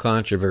this whole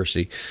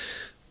controversy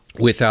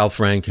with Al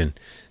Franken.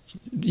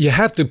 You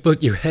have to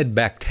put your head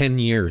back 10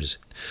 years.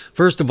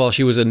 First of all,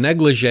 she was a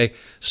negligee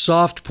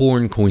soft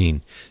porn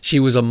queen. She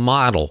was a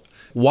model.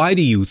 Why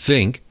do you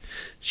think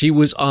she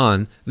was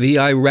on the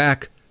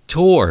Iraq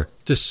tour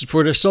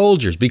for the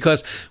soldiers?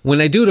 Because when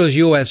they do those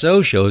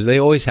USO shows, they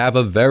always have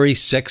a very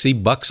sexy,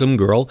 buxom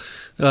girl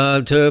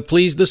to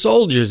please the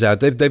soldiers out.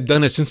 They've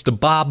done it since the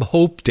Bob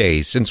Hope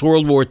days, since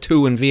World War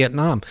II in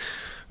Vietnam.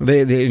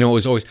 It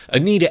was always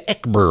Anita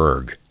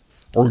Ekberg.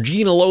 or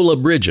Gina Lola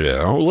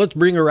Bridget. Let's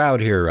bring her out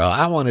here.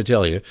 I want to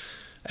tell you.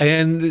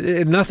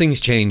 And nothing's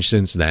changed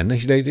since then.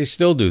 They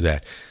still do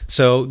that.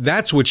 So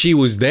that's what she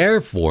was there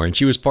for, and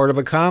she was part of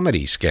a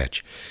comedy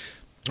sketch.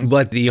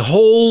 But the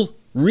whole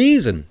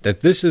reason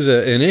that this is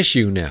an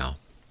issue now,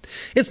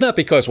 it's not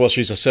because, well,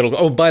 she's a settled...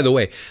 Oh, by the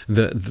way,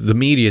 the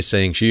media is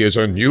saying she is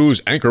a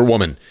news anchor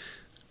woman.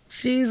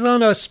 She's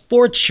on a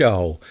sports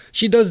show.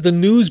 She does the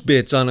news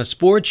bits on a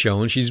sports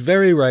show, and she's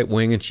very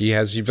right-wing, and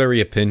she's very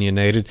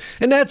opinionated,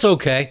 and that's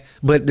okay.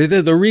 But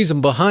the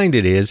reason behind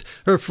it is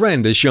her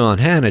friend is Sean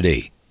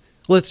Hannity.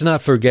 Let's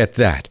not forget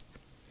that.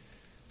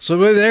 So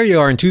there you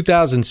are in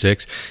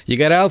 2006. You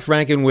got Al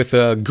Franken with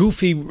a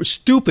goofy,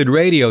 stupid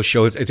radio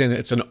show.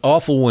 It's an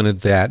awful one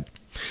at that.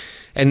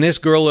 And this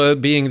girl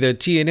being the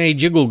TNA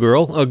jiggle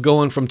girl,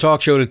 going from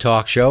talk show to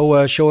talk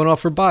show, showing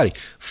off her body.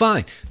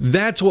 Fine.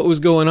 That's what was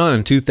going on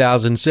in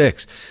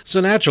 2006. So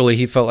naturally,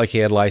 he felt like he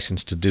had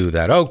license to do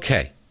that.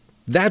 Okay.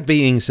 That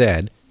being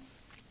said,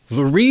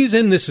 the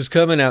reason this is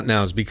coming out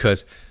now is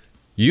because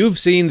you've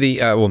seen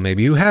well,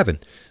 maybe you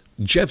haven't.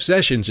 Jeff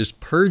Sessions is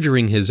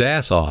perjuring his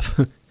ass off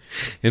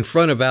in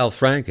front of Al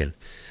Franken.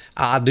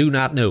 I do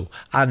not know.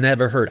 I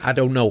never heard. I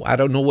don't know. I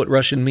don't know what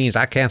Russian means.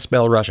 I can't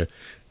spell Russian.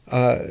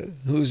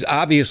 Who's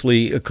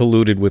obviously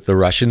colluded with the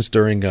Russians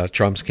during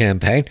Trump's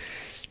campaign.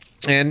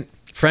 And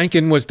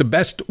Franken was the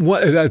best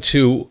one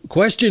to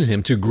question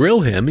him, to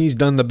grill him. He's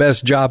done the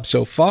best job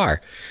so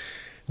far.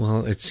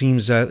 Well, it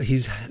seems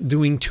he's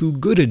doing too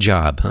good a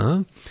job,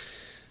 huh?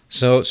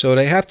 So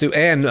they have to,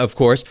 and of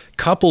course,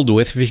 coupled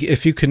with,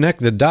 if you connect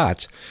the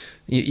dots,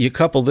 you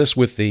couple this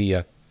with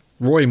the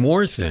Roy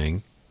Moore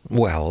thing,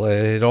 well,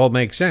 it all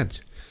makes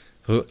sense.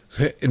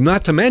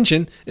 Not to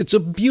mention, it's a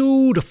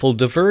beautiful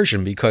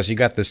diversion because you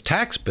got this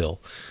tax bill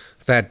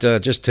that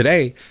just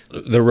today,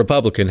 the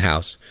Republican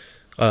House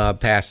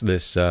passed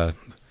this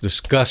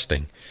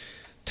disgusting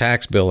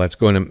tax bill that's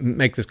going to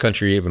make this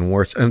country even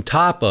worse, on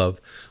top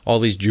of all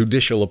these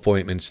judicial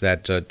appointments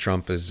that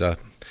Trump is,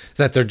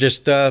 that they're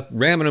just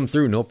ramming them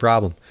through, no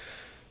problem.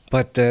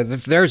 But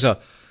there's a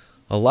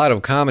lot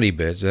of comedy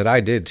bits that I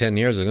did 10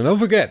 years ago. Don't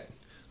forget,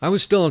 I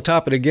was still on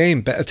top of the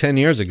game 10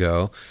 years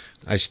ago.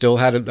 I was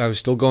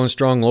still going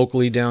strong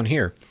locally down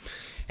here.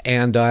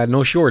 And I had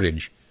no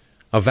shortage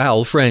of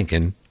Al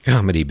Franken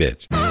comedy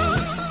bits.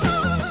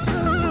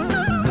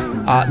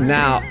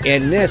 Now,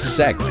 in this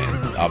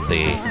segment of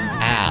the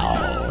Al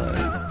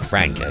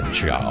Franken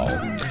Show,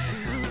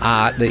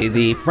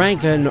 the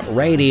Franken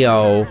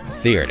Radio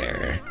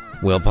Theater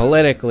will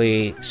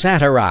politically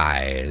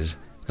satirize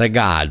The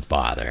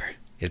Godfather.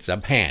 It's a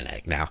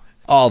panic. Now,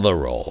 all the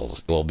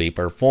roles will be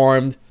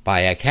performed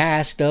by a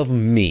cast of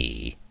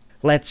me.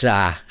 Let's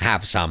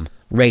have some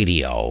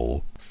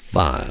radio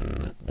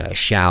fun,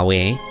 shall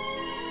we?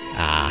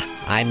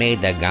 I made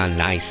the gun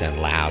nice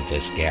and loud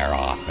to scare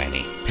off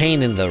any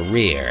pain in the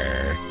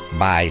rear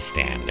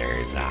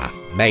bystanders.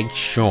 Make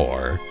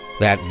sure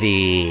that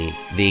the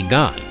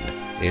gun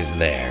is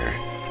there.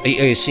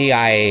 You see,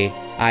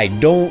 I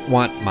don't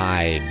want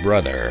my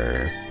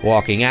brother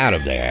walking out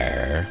of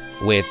there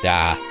with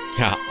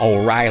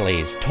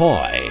O'Reilly's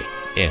toy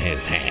in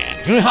his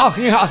hand.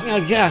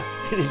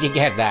 Did you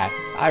get that?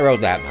 I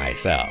wrote that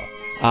myself.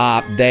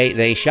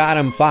 They shot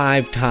him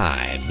 5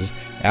 times,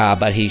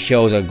 but he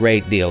shows a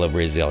great deal of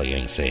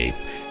resiliency,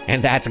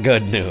 and that's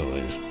good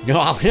news.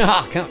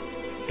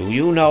 Do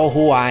you know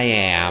who I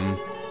am?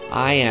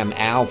 I am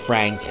Al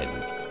Franken.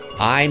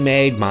 I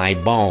made my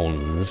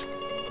bones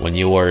when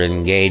you were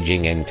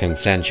engaging in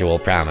consensual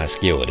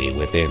promiscuity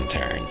with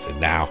interns. And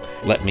now,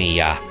 let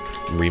me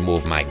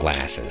remove my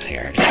glasses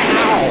here.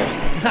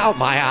 Ow! Ow,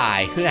 my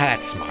eye.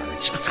 That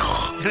smarts.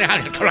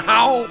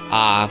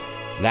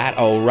 That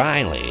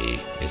O'Reilly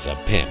is a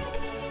pimp.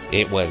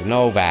 It was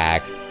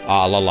Novak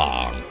all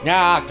along.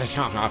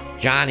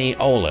 Johnny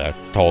Ola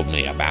told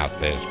me about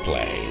this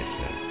place.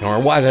 Or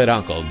was it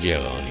Uncle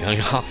June?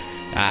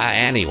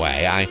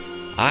 Anyway,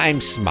 I'm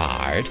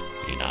smart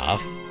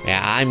enough.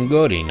 I'm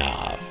good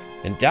enough.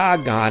 And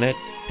doggone it,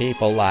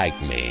 people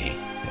like me.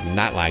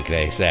 Not like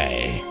they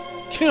say.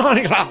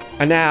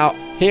 And now,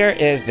 here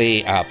is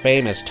the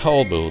famous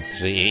toll booth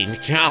scene.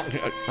 Can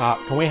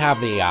we have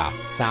the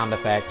sound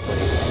effect,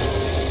 please?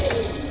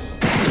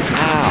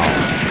 Ow.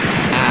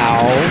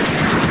 Ow.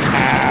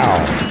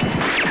 Ow.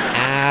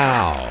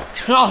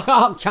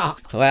 Ow.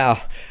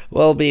 Well,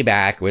 we'll be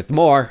back with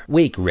more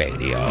Week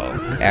Radio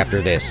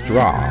after this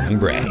strong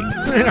break.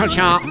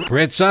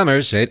 Brit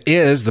Summers, it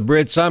is the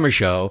Brit Summer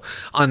Show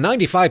on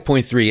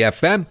 95.3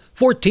 FM,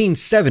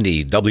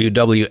 1470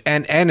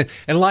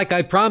 WWNN. And like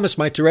I promised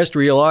my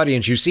terrestrial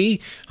audience, you see,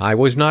 I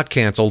was not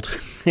canceled.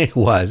 It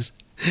was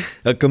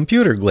a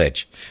computer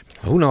glitch.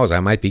 Who knows, I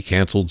might be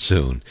canceled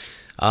soon.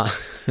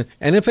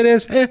 And if it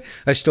is,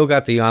 I still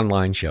got the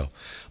online show.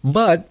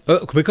 But,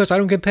 because I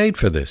don't get paid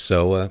for this,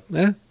 so,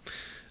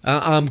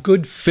 I'm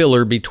good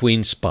filler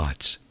between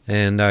spots.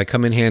 And I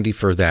come in handy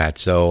for that.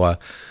 So,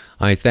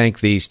 I thank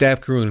the staff,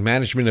 crew, and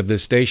management of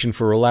this station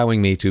for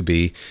allowing me to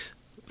be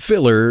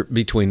filler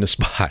between the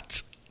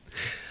spots.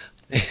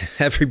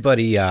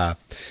 Everybody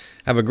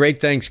Have a great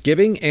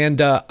Thanksgiving,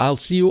 and I'll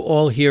see you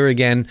all here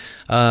again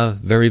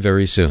very,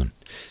 very soon.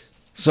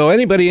 So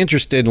anybody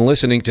interested in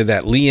listening to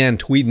that Leanne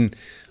Tweeden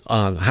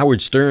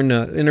Howard Stern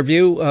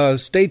interview,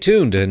 stay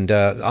tuned and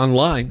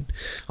online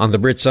on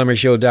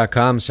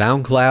thebritsummershow.com,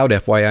 SoundCloud,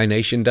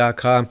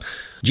 FYINation.com,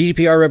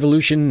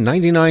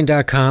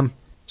 GDPRrevolution99.com,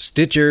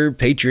 Stitcher,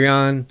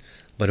 Patreon,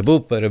 bada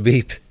boop, bada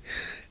beep,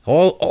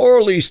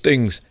 all these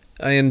things.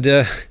 And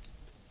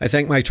I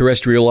thank my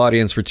terrestrial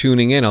audience for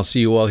tuning in. I'll see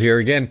you all here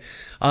again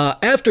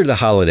after the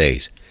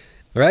holidays,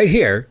 right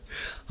here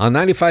on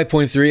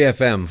 95.3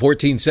 FM,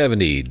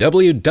 1470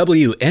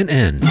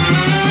 WWNN.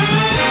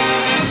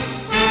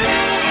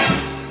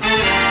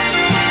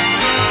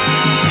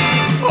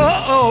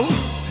 Uh-oh,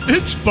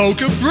 it's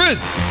Boca Brit,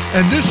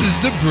 and this is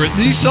the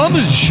Britany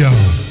Summers Show.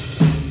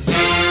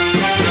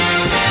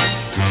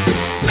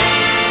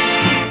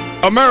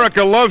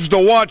 America loves to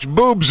watch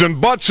boobs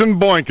and butts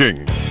and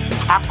boinking.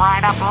 Step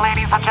right up,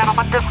 ladies and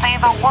gentlemen, to see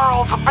the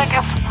world's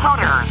biggest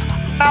hooters,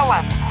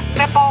 melons,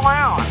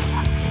 nippaloons,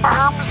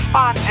 sperm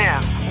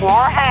sponges,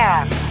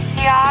 warheads,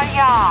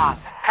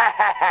 yah-yahs.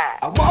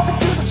 I walk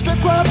into the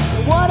strip club,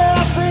 and what did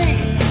I see?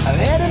 A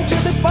head and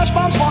two big flesh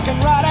bombs walking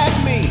right at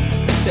me.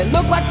 They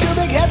looked like two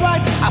big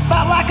headlights, I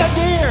felt like a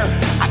deer.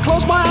 I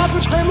closed my eyes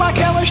and screamed like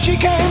hell as she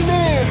came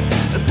near.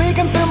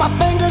 Peeking through my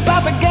fingers,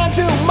 I began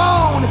to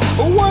moan.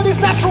 Were these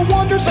natural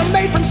wonders are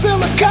made from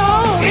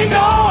silicone?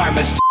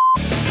 Enormous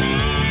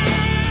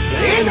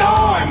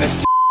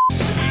enormous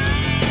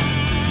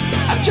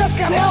I just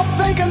can't help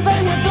thinking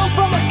they were built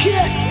from a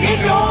kid.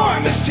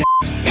 Enormous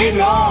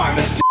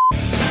enormous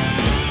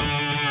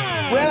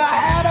Well, I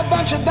had a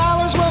bunch of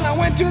dollars when I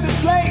went to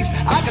this place.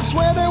 I could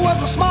swear there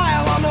was a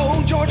smile on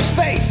old George's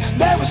face.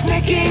 There was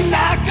Nicky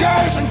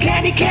Knockers and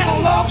Candy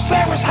Cantaloupes.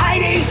 There was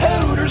Heidi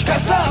Hooters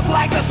dressed up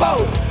like the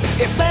Pope.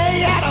 If they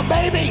had a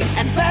baby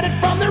and fed it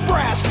from their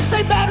breast,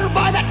 they better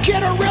buy that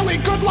kid a really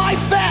good life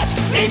vest.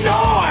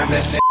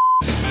 Enormous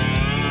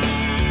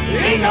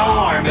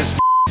enormous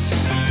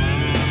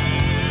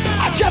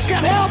I just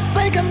can't help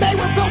thinking they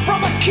were built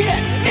from a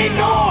kid.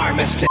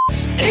 Enormous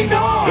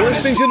enormous. You're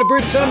listening to the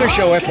Brit Summer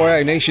Show,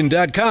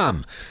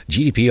 FYINation.com,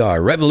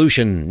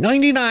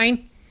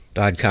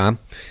 GDPRrevolution99.com.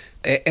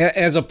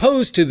 As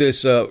opposed to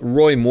this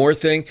Roy Moore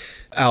thing,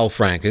 Al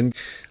Franken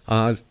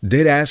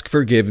did ask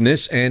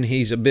forgiveness, and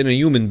he's been a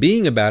human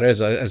being about it,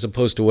 as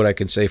opposed to what I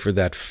can say for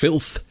that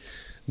filth,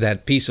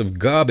 that piece of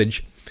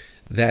garbage,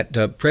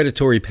 that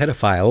predatory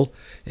pedophile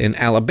in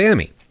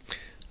Alabama,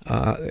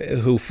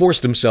 who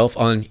forced himself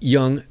on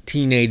young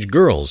teenage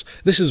girls.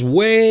 This is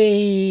way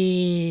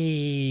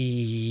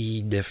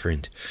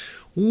different.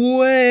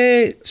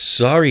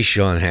 Sorry,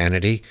 Sean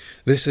Hannity.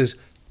 This is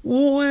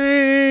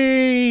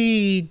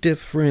way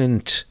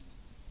different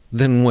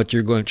than what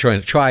you're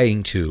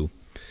trying to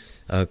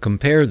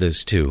compare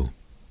this to,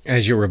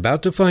 as you're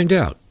about to find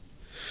out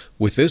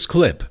with this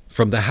clip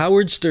from the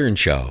Howard Stern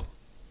Show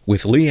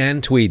with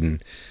Leanne Tweeden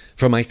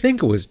from, I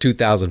think it was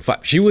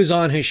 2005. She was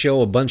on his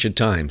show a bunch of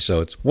times,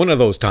 so it's one of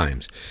those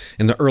times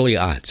in the early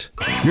aughts.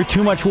 You're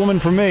too much woman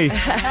for me.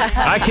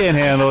 I can't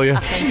handle you.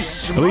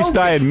 At least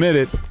I admit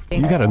it.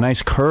 You got a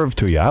nice curve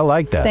to you. I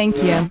like that.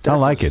 Thank you. I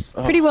like it.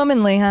 Pretty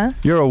womanly, huh?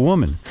 You're a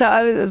woman.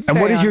 So and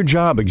what is your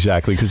job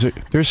exactly? Because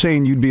they're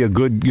saying you'd be a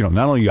good,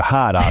 not only you're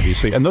hot,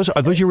 obviously. And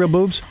are those your real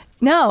boobs?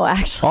 No,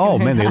 actually. Oh,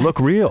 man, they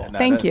look real.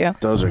 Thank you.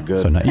 Those are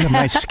good. So you have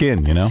nice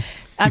skin, You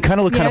kind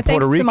of look kind of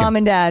Puerto Rican. To Mom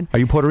and Dad. Are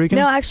you Puerto Rican?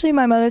 No, actually,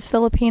 my mother's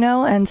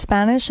Filipino and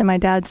Spanish, and my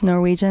dad's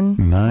Norwegian.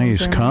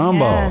 Nice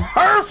combo. Yeah.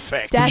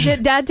 Perfect.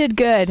 Dad did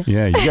good.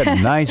 Yeah, you got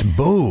nice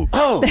boobs.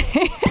 Oh,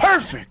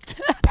 perfect.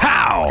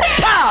 Pow.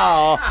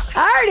 Pow.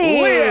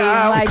 Artie.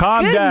 My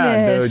Calm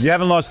down, dude. You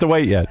haven't lost the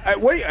weight yet.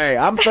 Hey,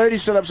 I'm 30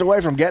 sit-ups away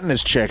from getting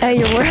this chick. Hey,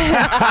 you're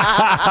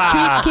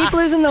keep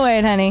losing the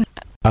weight, honey.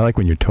 I like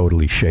when you're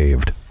totally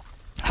shaved.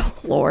 Oh,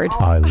 Lord.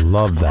 I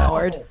love that.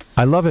 Lord.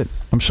 I love it.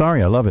 I'm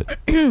sorry. I love it.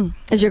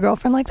 Is your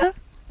girlfriend like that?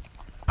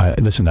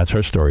 Listen, that's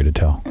her story to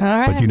tell. All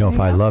right. But if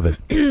I love it.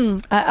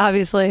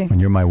 Obviously.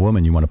 When you're my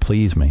woman, you want to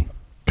please me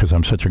because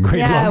I'm such a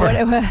great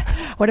lover.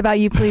 What about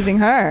you pleasing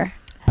her?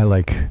 I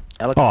like...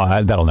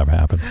 that'll never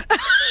happen.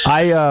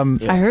 I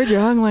heard you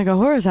hung like a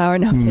horse,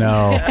 Howard.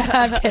 No.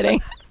 I'm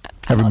kidding.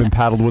 Ever been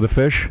paddled with a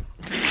fish?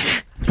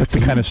 That's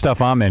the kind of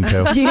stuff I'm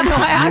into. Do you know,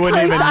 I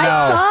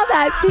saw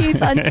that piece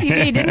on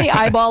TV. Didn't the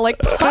eyeball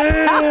pop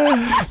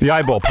out? The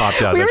eyeball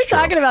popped out. We were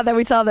talking about that.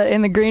 We saw that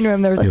in the green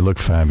room. There was You look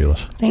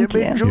fabulous. Thank you.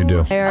 You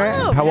do.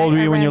 How old were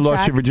you when you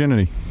lost your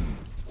virginity?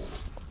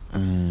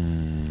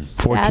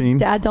 14?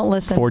 Dad, don't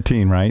listen.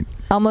 14, right?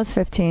 Almost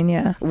 15,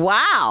 yeah.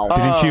 Wow.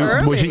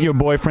 Was it your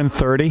boyfriend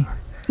 30?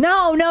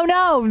 No.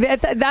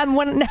 That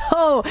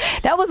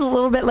was a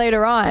little bit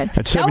later on.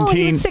 At 17,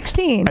 he was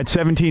 16. At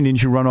 17,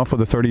 didn't you run off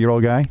with a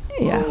 30-year-old guy?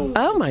 Yeah.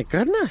 Oh my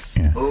goodness.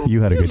 Yeah.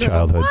 You had a good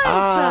childhood.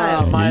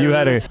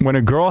 When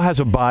a girl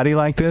has a body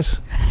like this,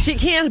 she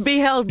can't be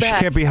held back.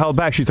 She can't be held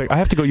back. She's like, I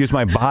have to go use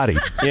my body.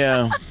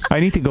 Yeah. I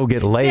need to go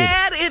get laid.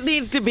 Dad, it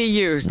needs to be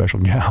used.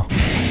 Special gal.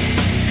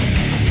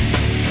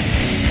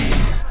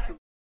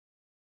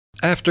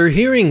 After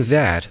hearing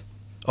that,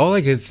 All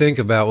I could think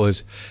about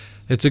was,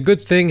 it's a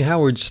good thing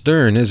Howard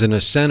Stern isn't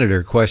a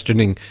senator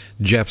questioning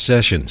Jeff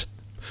Sessions,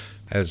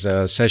 as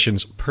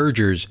Sessions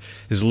perjures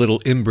his little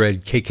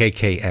inbred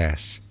KKK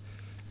ass.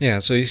 Yeah,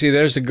 so you see,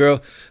 there's the girl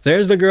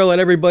that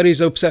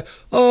everybody's upset.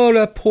 Oh,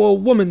 that poor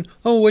woman.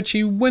 Oh, what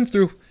she went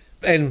through.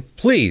 And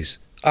please,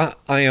 I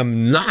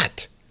am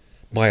not,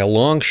 by a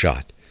long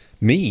shot,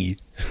 me,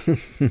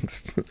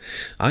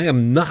 I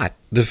am not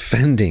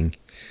defending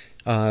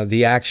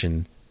the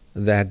action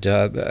that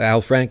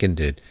Al Franken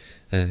did.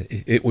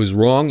 It was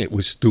wrong. It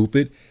was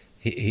stupid.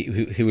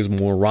 He was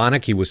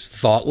moronic. He was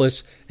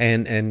thoughtless,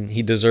 and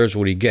he deserves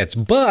what he gets.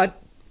 But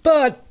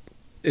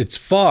it's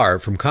far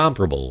from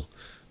comparable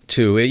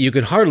to it. You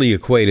can hardly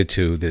equate it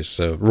to this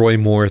Roy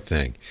Moore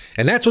thing,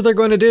 and that's what they're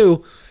going to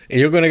do. And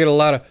you're going to get a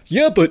lot of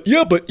yeah, but what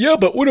about yeah,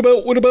 but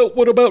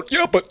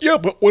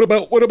what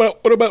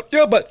about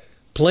yeah, but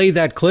play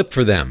that clip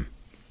for them.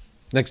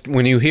 Next,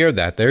 when you hear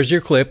that, there's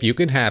your clip. You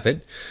can have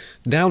it,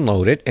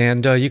 download it,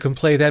 and you can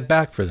play that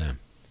back for them.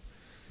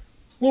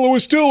 Well, it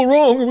was still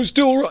wrong. It was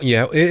still wrong.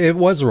 Yeah, it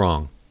was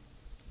wrong.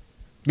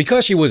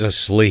 Because she was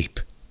asleep.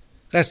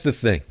 That's the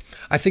thing.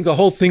 I think the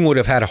whole thing would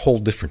have had a whole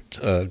different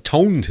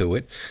tone to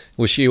it.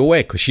 Was she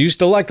awake? Because she used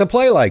to like to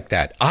play like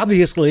that.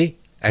 Obviously,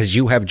 as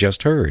you have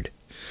just heard.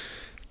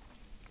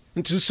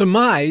 And to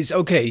surmise,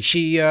 okay,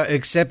 she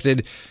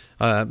accepted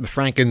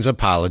Franken's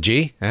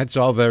apology. That's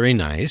all very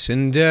nice.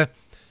 And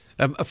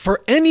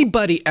for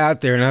anybody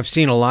out there, and I've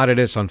seen a lot of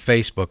this on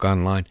Facebook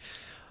online,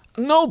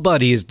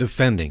 nobody is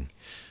defending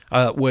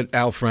what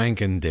Al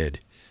Franken did.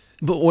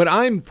 But what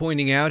I'm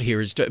pointing out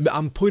here is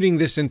I'm putting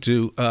this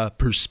into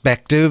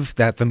perspective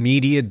that the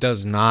media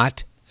does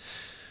not.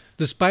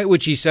 Despite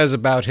what he says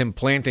about him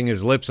planting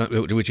his lips,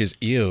 which is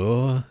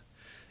ew.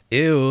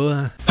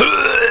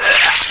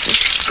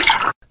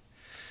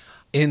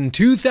 In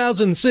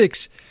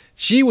 2006,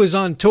 she was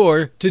on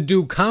tour to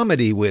do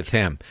comedy with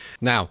him.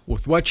 Now,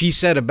 with what she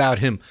said about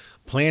him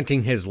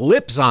planting his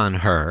lips on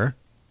her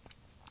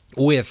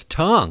with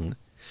tongue,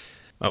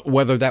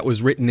 whether that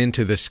was written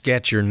into the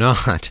sketch or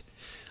not.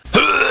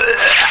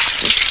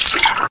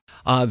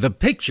 The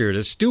picture,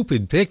 the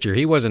stupid picture,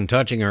 he wasn't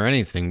touching her or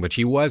anything, but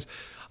she was,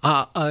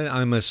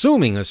 I'm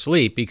assuming,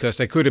 asleep, because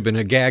that could have been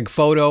a gag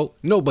photo.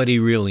 Nobody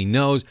really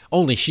knows.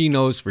 Only she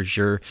knows for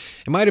sure.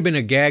 It might have been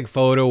a gag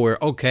photo where,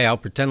 okay, I'll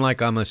pretend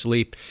like I'm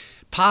asleep.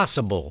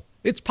 Possible.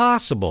 It's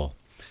possible.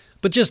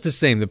 But just the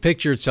same, the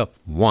picture itself,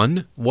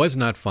 one, was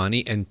not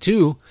funny, and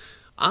two,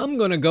 I'm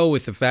going to go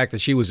with the fact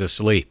that she was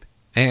asleep.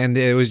 And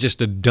it was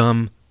just a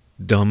dumb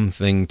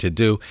thing to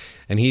do,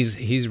 and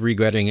he's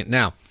regretting it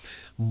now.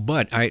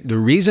 But the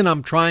reason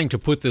I'm trying to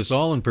put this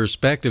all in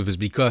perspective is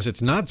because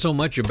it's not so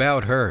much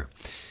about her.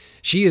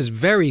 She is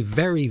very,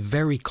 very,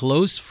 very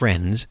close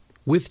friends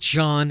with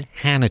Sean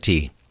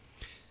Hannity.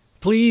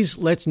 Please,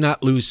 let's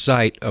not lose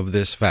sight of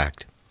this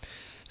fact.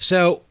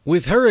 So,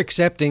 with her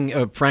accepting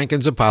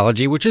Franken's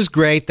apology, which is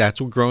great,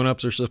 that's what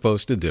grown-ups are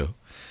supposed to do,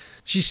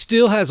 she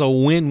still has a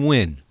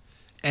win-win.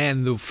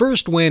 And the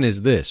first win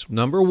is this.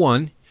 Number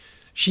one,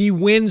 she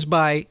wins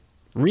by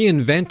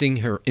reinventing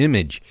her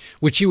image,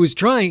 which she was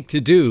trying to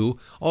do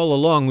all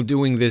along,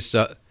 doing this,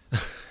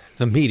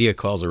 the media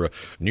calls her a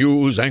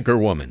news anchor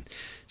woman.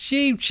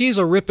 She's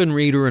a ripping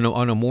reader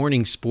on a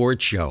morning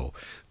sports show.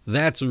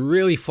 That's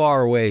really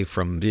far away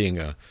from being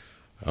a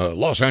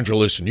Los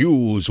Angeles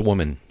news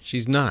woman.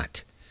 She's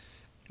not.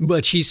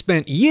 But she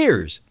spent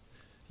years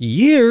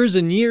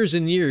and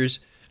years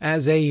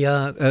as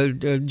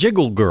a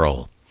jiggle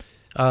girl.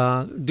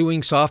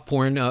 Doing soft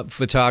porn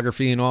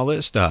photography and all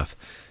this stuff.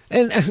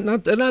 And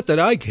not that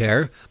I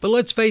care, but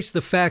let's face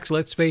the facts,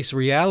 let's face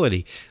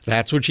reality.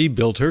 That's what she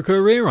built her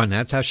career on.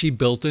 That's how she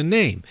built a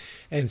name.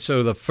 And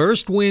so the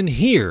first win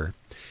here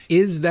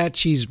is that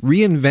she's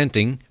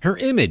reinventing her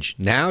image.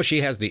 Now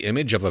she has the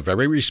image of a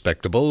very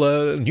respectable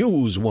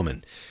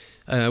newswoman,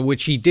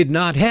 which she did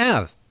not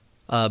have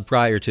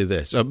prior to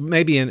this.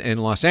 Maybe in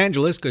Los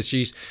Angeles, because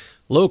she's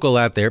local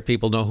out there,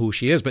 people know who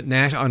she is. But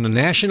on the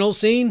national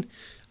scene,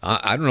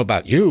 I don't know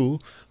about you,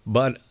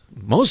 but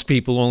most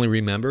people only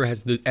remember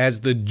as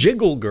the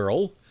jiggle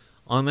girl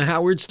on the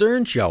Howard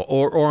Stern show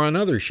or on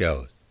other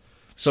shows.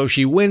 So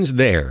she wins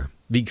there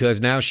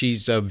because now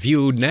she's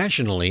viewed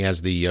nationally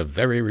as the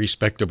very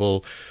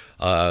respectable,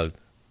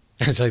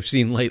 as I've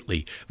seen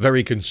lately,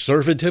 very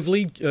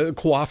conservatively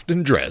coiffed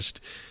and dressed,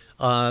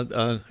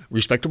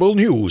 respectable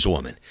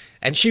newswoman.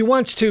 And she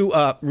wants to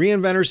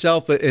reinvent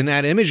herself in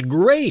that image.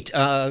 Great.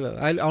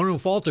 I don't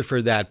fault her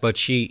for that, but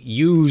she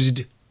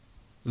used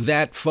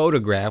that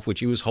photograph, which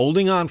he was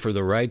holding on for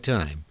the right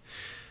time,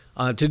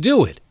 to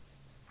do it.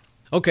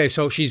 Okay,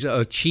 so she's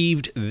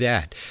achieved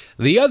that.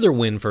 The other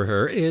win for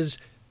her is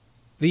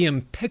the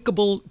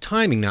impeccable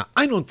timing. Now,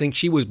 I don't think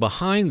she was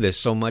behind this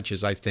so much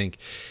as I think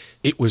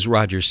it was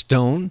Roger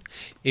Stone.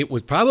 It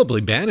was probably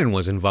Bannon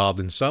was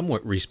involved in some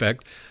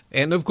respect.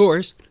 And, of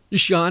course,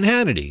 Sean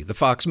Hannity, the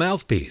Fox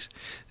mouthpiece.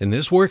 And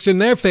this works in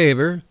their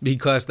favor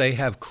because they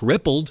have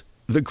crippled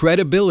the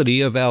credibility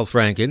of Al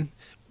Franken,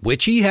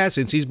 which he has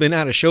since he's been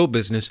out of show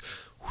business.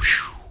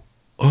 Whew.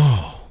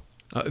 Oh,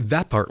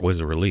 That part was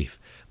a relief.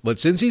 But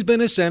since he's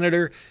been a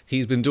senator,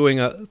 he's been doing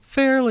a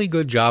fairly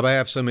good job. I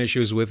have some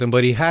issues with him,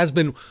 but he has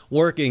been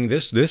working.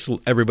 This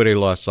everybody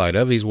lost sight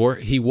of.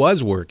 He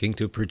was working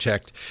to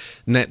protect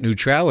net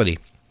neutrality.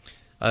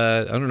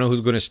 I don't know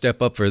who's going to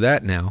step up for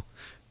that now.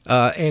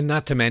 And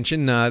not to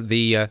mention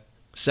the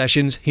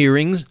Sessions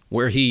hearings,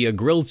 where he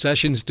grilled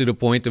Sessions to the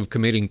point of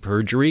committing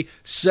perjury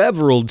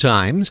several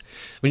times.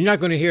 But you're not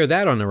going to hear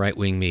that on the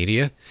right-wing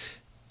media.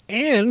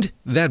 And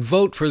that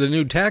vote for the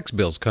new tax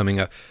bill's coming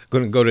up,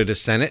 going to go to the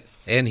Senate,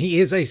 and he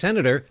is a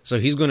senator, so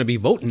he's going to be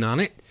voting on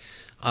it.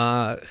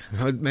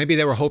 Maybe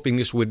they were hoping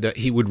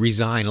he would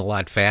resign a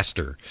lot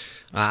faster.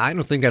 I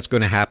don't think that's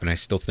going to happen. I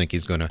still think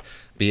he's going to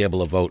be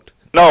able to vote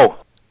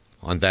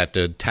on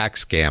that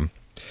tax scam.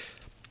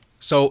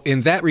 So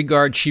in that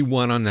regard, she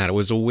won on that. It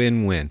was a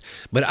win-win.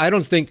 But I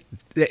don't think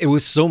it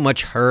was so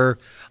much her.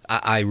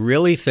 I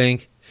really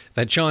think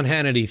that Sean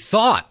Hannity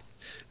thought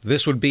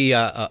this would be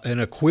an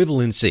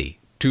equivalency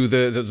to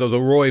the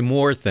Roy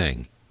Moore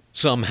thing,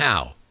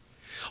 somehow.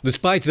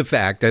 Despite the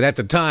fact that at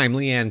the time,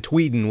 Leanne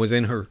Tweeden was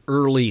in her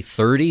early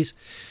 30s,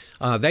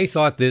 they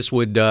thought this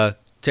would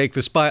take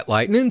the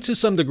spotlight, and to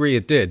some degree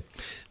it did.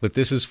 But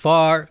this is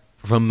far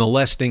from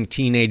molesting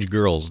teenage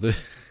girls.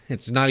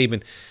 It's not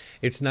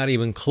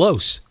even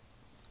close.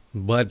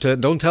 But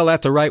don't tell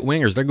that to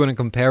right-wingers. They're going to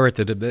compare it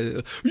to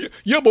the...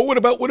 Yeah, but what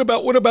about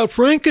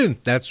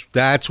Franken?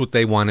 That's what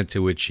they wanted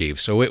to achieve.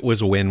 So it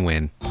was a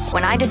win-win.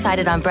 When I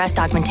decided on breast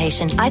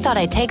augmentation, I thought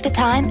I'd take the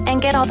time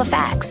and get all the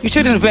facts. You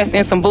should invest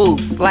in some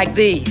boobs like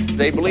these.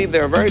 They believe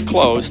they're very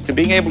close to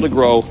being able to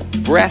grow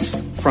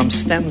breasts from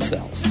stem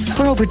cells.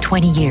 For over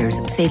 20 years,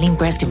 saline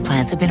breast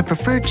implants have been a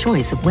preferred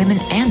choice of women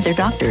and their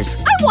doctors.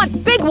 I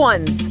want big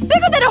ones,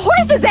 bigger than a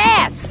horse's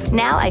ass.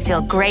 Now I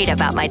feel great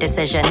about my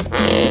decision.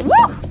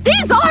 Woo!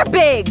 These are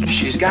big!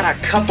 She's got a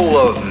couple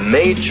of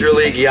major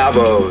league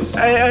yabos.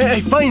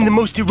 I find the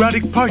most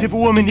erotic part of a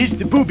woman is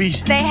the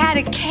boobies. They had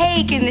a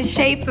cake in the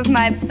shape of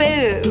my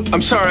boob.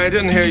 I'm sorry, I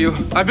didn't hear you.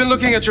 I've been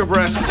looking at your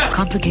breasts.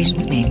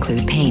 Complications may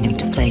include pain and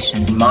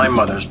deflation. My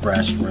mother's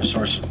breasts were a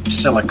source of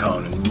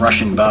silicone and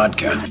Russian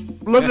vodka.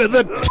 Look at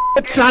the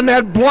tits on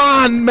that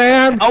blonde,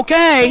 man.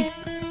 Okay.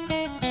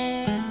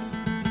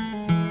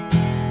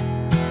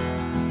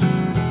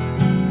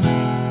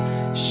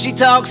 She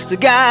talks to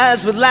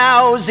guys with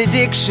lousy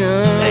diction.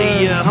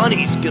 Hey,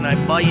 honeys, can I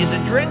buy you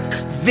a drink?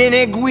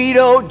 Vinny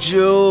Guido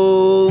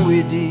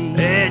Joey D.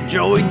 Hey,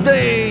 Joey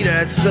D,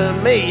 that's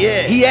me,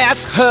 yeah. He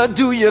asks her,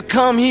 do you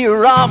come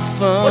here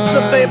often? What's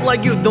a babe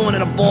like you doing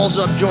in a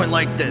balls-up joint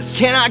like this?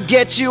 Can I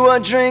get you a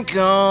drink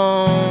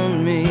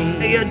on me?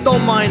 Hey,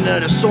 don't mind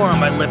the sore on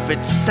my lip.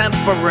 It's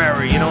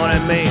temporary, you know what I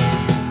mean?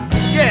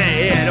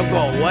 Yeah, it'll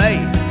go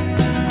away.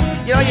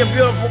 You know, you're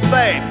beautiful,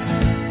 babe.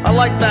 I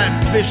like that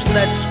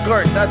fishnet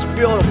skirt, that's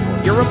beautiful.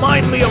 You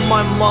remind me of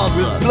my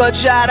mother.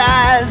 Bloodshot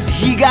eyes,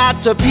 he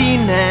got to pee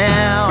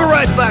now. Be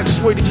right back,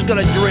 sweetie, just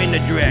gonna drain the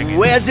dragon.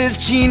 Wears his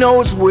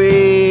chinos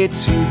way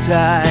too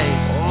tight.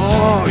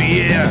 Oh,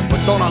 yeah,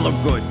 but don't I look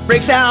good?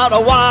 Breaks out a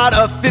wad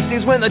of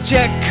 50s when the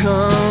check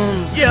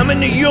comes. Yeah, I'm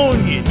in the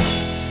union.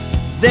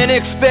 Then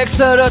expects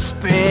her to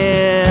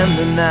spend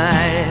the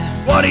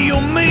night. What do you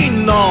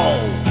mean, no?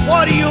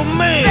 What do you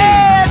mean?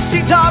 Yes,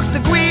 she talks to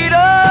Guidos.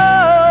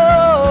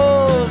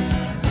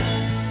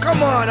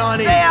 Come on,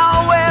 honey. They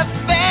all wear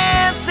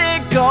fancy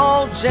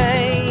gold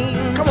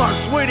chains. Come on,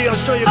 sweetie, I'll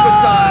show you a good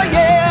time. Oh,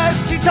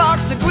 yes, she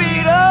talks to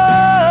Guidos.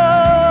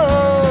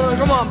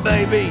 Come on,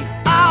 baby.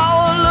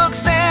 Our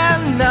looks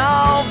and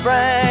no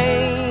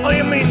brains. What do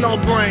you mean, no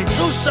brains?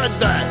 Who said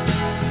that?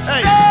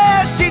 Hey.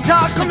 Yes, she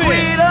talks to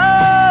Guidos.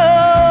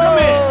 Come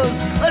here.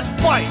 Let's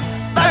fight.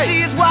 But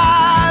she's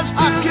wise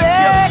to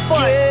their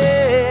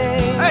games.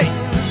 Hey,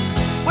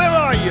 where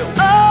are you?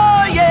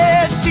 Oh,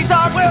 yes, she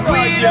talks to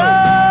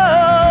Guidos.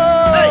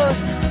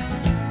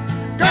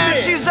 And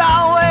she's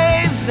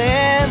always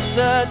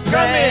entertained.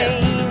 Come here.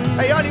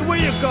 Hey, honey, where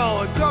you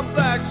going? Come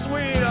back,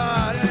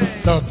 sweetheart.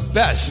 Hey. The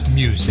best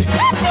music.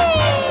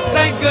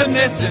 Thank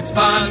goodness it's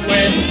fun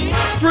with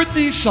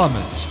Britany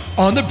Summers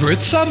on The Brit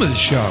Summers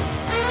Show.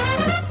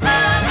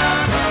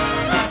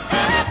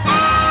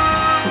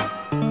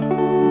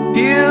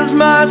 Here's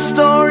my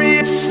story,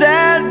 it's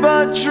sad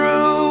but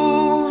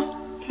true,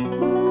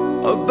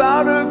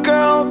 about a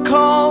girl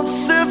called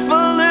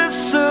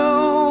Syphilis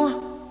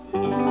Sue.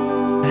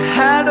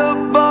 Had a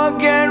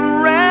bug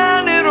and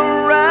ran it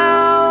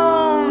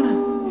around,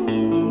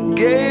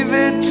 gave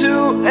it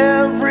to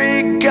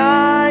every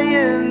guy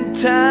in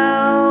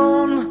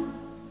town.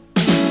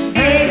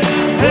 Hey,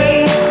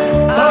 hey,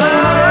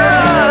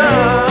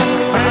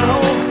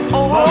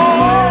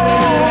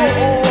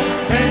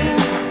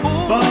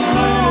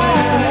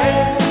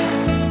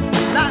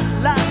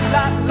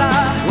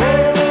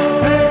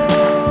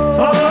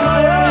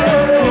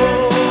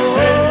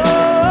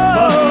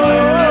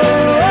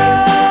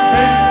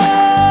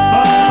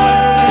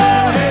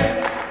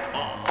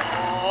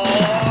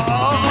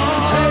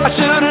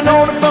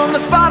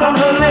 spot on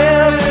her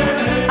lip,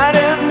 I'd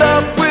end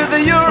up with a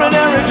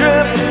urinary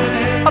drip.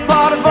 A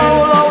part of her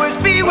will always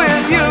be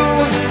with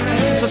you,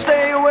 so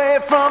stay away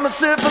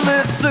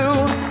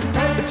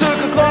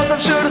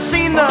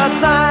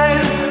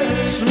signs.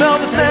 Smell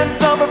the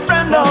scent of a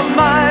friend of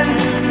mine.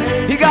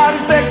 He got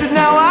infected,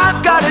 now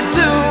I've got it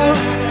too.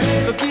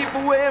 So keep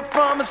away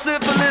from a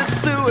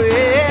syphilis Sue,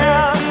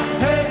 yeah.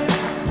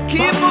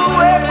 Keep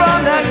away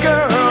from that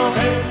girl.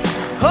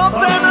 Hope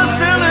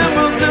penicillin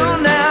will do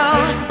now.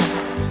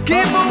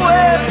 Keep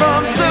away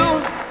from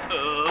Sue.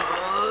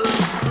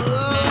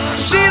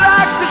 She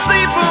likes to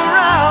sleep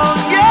around.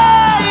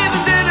 Yeah,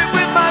 even did it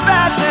with my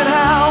basset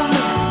hound.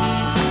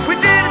 We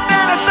did it,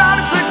 then I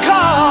started to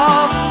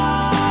cough.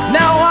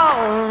 Now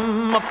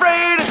I'm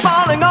afraid it's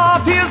falling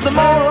off. Here's the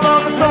moral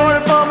of the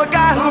story from a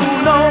guy who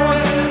knows.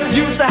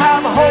 Used to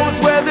have a hose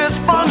where this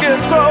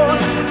fungus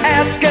grows.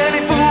 Ask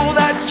any fool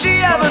that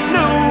she ever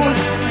knew.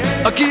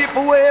 Keep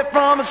away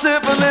from a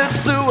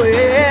syphilis Sue,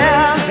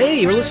 yeah.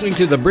 Hey, you're listening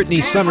to the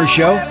Britany Summer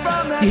Show.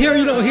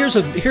 Here's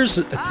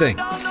a thing.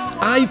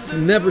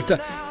 I've never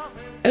thought...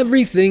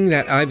 Everything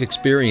that I've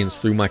experienced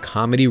through my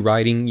comedy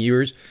writing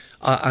years,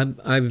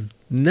 I've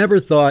never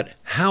thought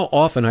how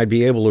often I'd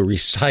be able to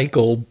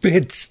recycle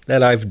bits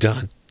that I've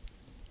done.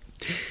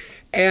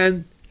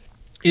 And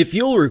if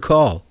you'll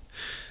recall,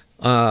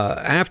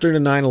 after the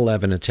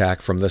 9/11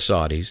 attack from the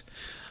Saudis,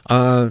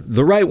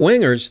 the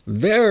right-wingers,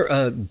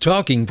 their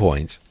talking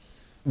points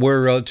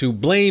were to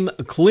blame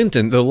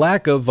Clinton, the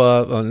lack of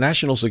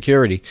national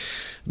security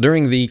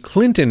during the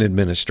Clinton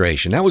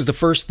administration. That was the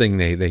first thing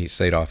they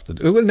said off the...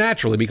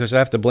 Naturally, because I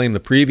have to blame the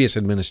previous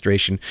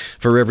administration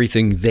for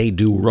everything they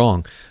do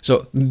wrong.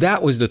 So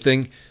that was the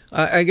thing,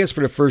 I guess,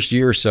 for the first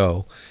year or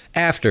so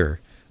after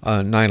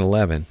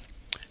 9/11.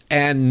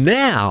 And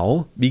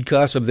now,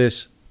 because of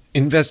this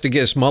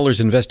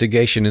Mueller's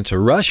investigation into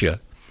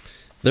Russia,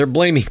 they're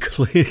blaming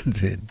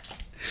Clinton.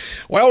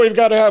 Well, we've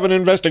got to have an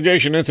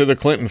investigation into the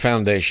Clinton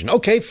Foundation.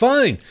 Okay,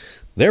 fine.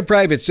 They're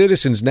private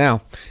citizens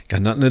now.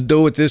 Got nothing to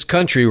do with this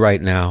country right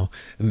now.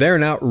 They're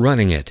not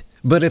running it.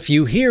 But if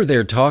you hear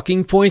their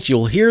talking points,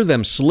 you'll hear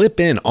them slip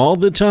in all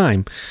the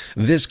time.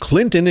 This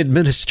Clinton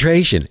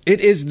administration.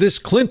 It is this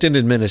Clinton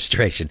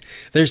administration.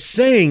 They're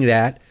saying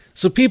that.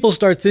 So people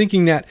start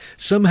thinking that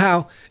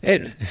somehow,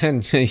 and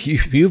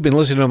you've been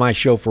listening to my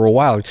show for a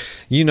while,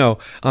 you know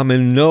I'm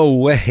in no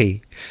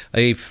way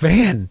a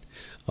fan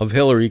of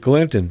Hillary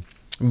Clinton,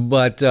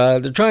 but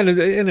they're trying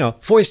to,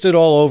 foist it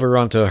all over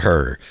onto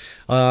her,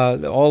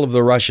 all of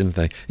the Russian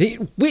thing.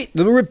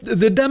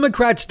 The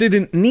Democrats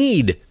didn't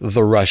need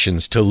the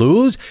Russians to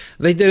lose.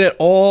 They did it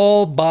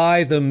all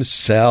by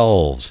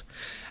themselves.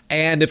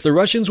 And if the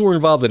Russians were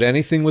involved in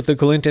anything with the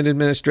Clinton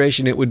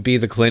administration, it would be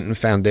the Clinton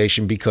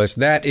Foundation, because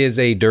that is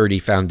a dirty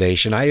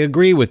foundation. I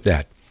agree with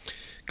that.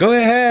 Go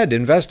ahead,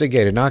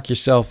 investigate it, knock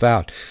yourself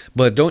out.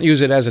 But don't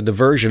use it as a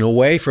diversion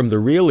away from the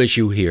real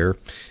issue here,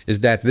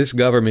 is that this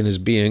government is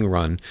being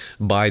run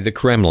by the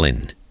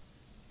Kremlin.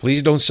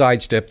 Please don't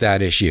sidestep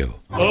that issue.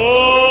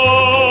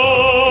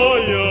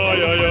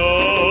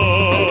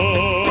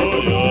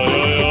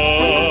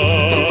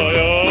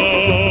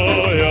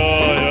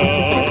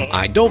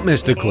 I don't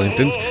miss the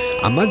Clintons.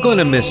 I'm not going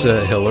to miss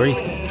Hillary.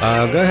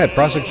 Go ahead,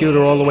 prosecute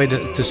her all the way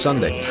to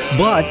Sunday.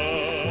 But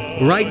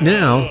right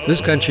now,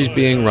 this country's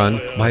being run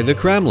by the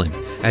Kremlin.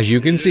 As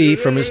you can see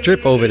from his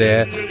trip over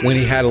there, when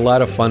he had a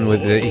lot of fun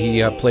with it,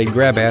 he played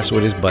grab ass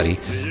with his buddy,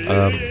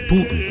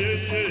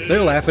 Putin.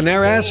 They're laughing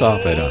their ass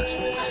off at us.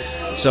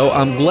 So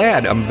I'm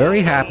very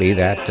happy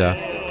that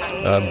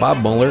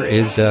Bob Mueller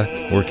is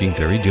working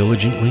very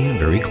diligently and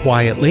very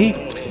quietly.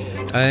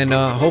 And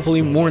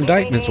hopefully more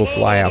indictments will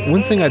fly out.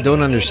 One thing I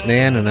don't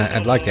understand, and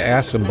I'd like to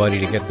ask somebody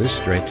to get this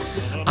straight.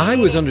 I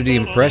was under the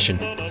impression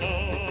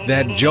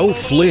that not Joe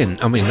Flynn,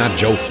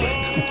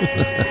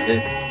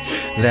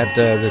 that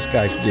this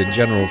guy,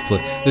 General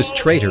Flynn, this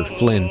traitor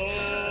Flynn,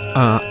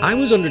 I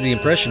was under the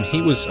impression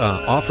he was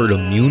offered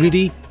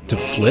immunity to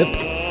flip.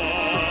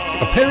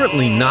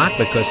 Apparently not,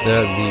 because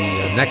the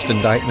next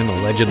indictment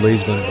allegedly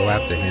is going to go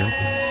out to him.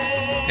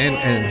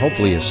 And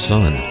hopefully his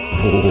son.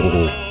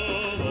 Oh.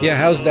 Yeah,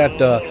 how's that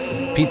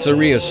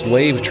pizzeria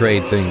slave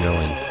trade thing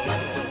going?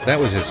 That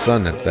was his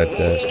son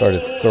that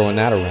started throwing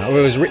that around.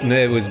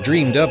 It was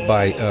dreamed up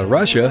by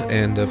Russia,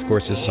 and of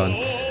course his son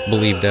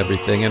believed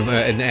everything.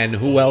 And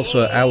who else?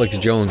 Alex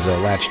Jones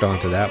latched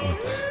onto that one.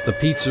 The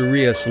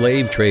pizzeria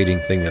slave trading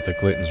thing that the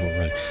Clintons were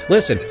running.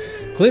 Listen,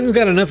 Clinton's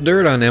got enough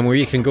dirt on them where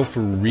you can go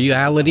for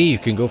reality. You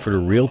can go for the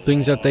real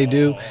things that they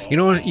do. You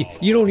know,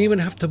 you don't even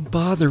have to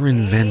bother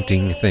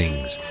inventing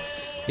things.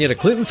 Yeah, the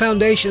Clinton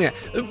Foundation,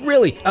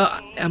 really,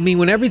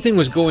 when everything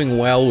was going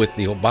well with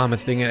the Obama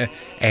thing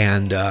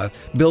and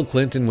Bill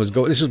Clinton was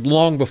this was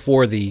long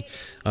before the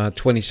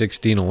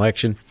 2016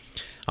 election.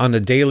 On the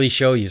Daily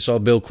Show, you saw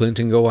Bill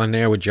Clinton go on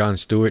there with Jon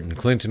Stewart, and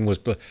Clinton was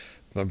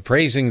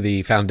praising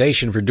the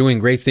foundation for doing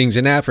great things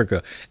in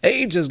Africa.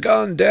 AIDS has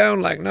gone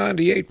down like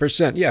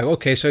 98%. Yeah,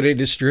 okay, so they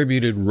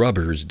distributed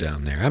rubbers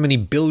down there. How many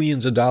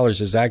billions of dollars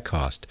does that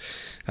cost?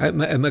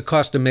 It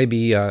cost them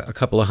maybe a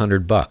couple of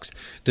 $100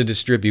 to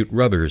distribute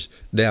rubbers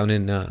down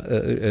in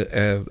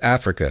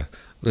Africa.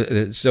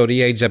 So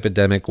the AIDS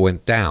epidemic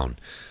went down.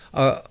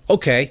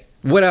 Okay,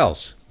 what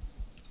else?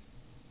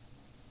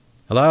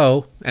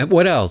 Hello? And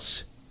what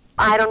else?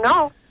 I don't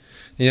know.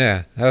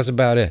 Yeah, that was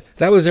about it.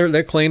 That was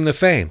their claim to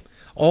fame.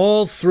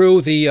 All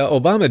through the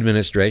Obama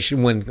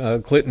administration, when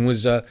Clinton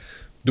was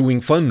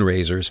doing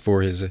fundraisers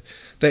for his,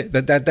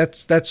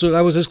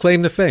 that was his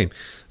claim to fame.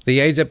 The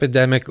AIDS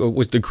epidemic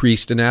was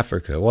decreased in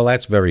Africa. Well,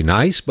 that's very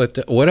nice, but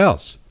what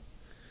else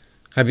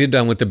have you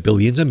done with the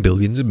billions and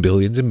billions and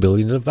billions and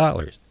billions of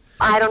dollars?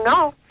 I don't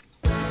know.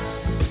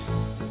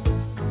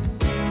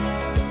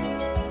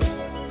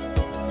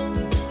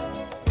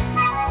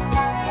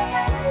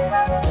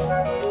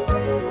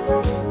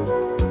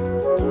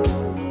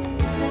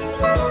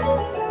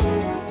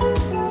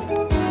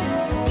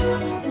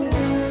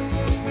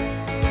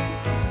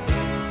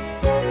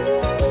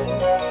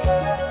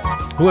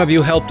 Who have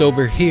you helped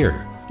over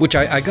here? Which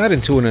I got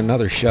into in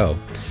another show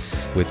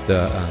with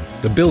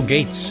the Bill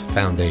Gates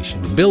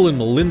Foundation, Bill and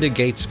Melinda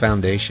Gates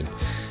Foundation.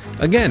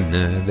 Again,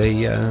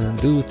 they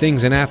do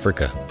things in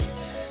Africa.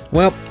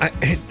 Well,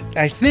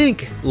 I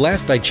think,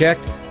 last I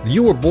checked,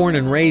 you were born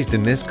and raised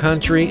in this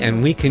country,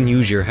 and we can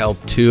use your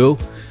help too.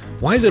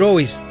 Why is it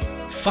always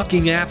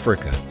fucking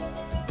Africa?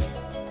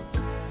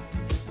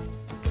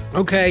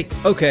 Okay,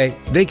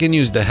 they can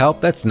use the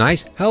help. That's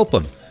nice. Help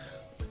them.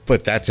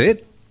 But that's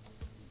it?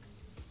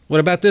 What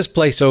about this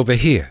place over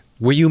here,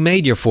 where you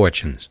made your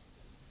fortunes?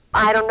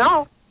 I don't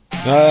know.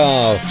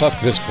 Oh, fuck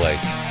this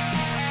place.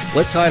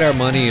 Let's hide our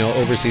money in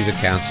overseas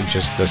accounts and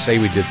just say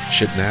we did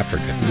shit in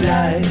Africa.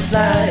 Lies,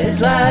 lies,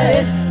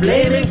 lies,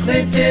 blaming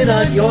Clinton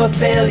on your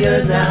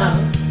failure now.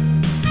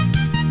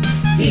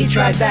 He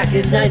tried back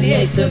in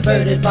 98,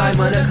 diverted by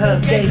Monica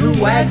Gay, who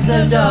wags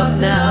the dog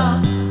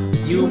now.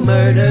 You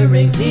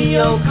murdering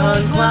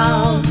neocon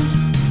clowns,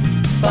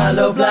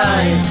 follow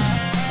blind,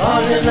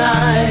 all in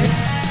line,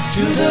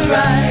 to the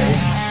right,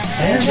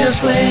 and just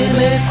blame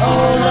it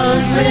all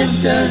on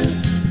Clinton.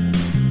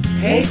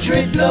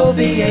 Hatred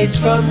bloviates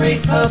from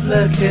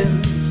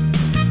Republicans.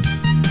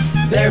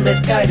 Their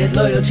misguided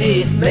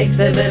loyalties makes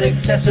them an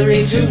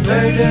accessory to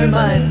murder,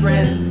 my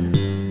friend,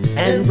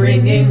 and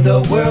bringing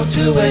the world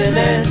to an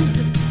end.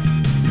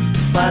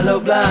 Follow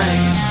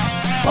blind,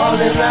 all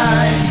in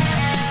line,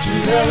 to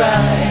the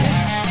right,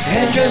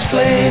 and just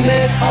blame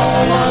it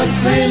all on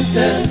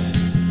Clinton.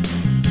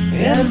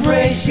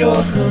 Embrace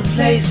your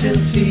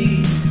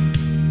complacency.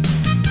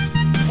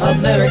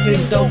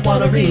 Americans don't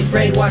want to read,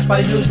 brainwashed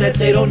by news that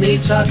they don't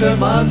need. Soccer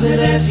moms and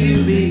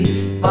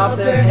SUVs pop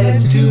their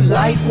heads to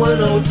Light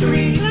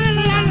 103,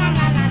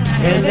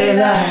 and they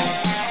lie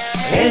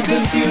and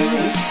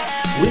confuse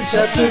with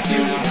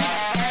subterfuge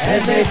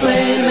as they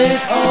blame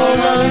it all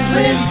on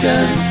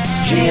Clinton.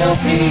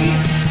 GOP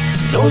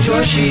knows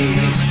you're she,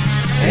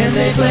 and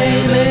they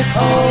blame it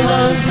all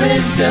on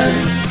Clinton.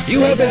 You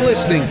have been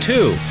listening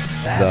to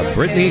The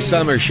Britany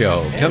Summer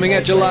Show, coming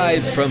at you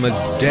live from a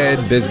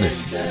dead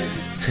business.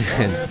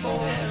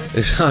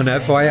 It's on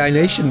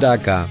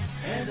FYINation.com,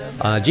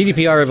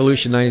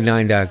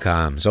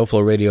 GDPRRevolution99.com,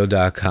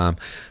 ZoFloRadio.com,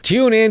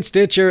 TuneIn,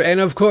 Stitcher, and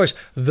of course,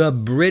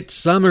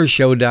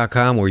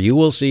 TheBritSummerShow.com, where you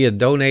will see a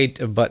donate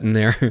button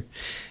there.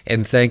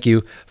 And thank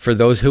you for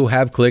those who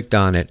have clicked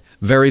on it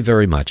very,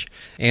 very much.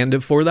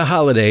 And for the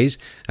holidays,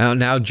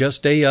 now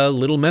just a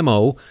little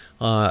memo.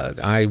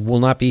 I will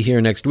not be here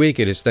next week.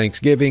 It is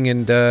Thanksgiving,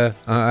 and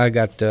I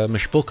got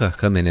Mishpucha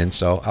coming in,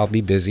 so I'll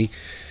be busy.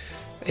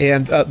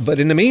 And but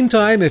in the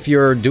meantime, if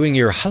you're doing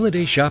your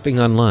holiday shopping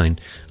online,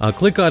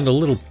 click on the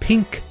little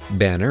pink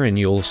banner, and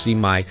you'll see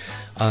my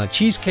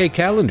cheesecake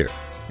calendar.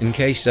 In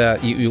case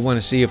you want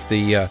to see if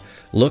the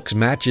looks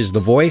matches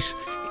the voice,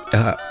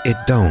 it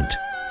don't.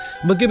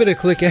 But give it a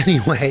click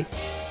anyway.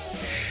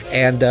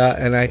 And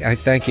I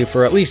thank you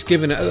for at least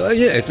giving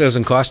it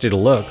doesn't cost you to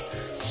look.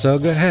 So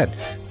go ahead.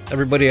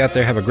 Everybody out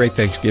there, have a great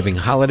Thanksgiving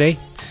holiday.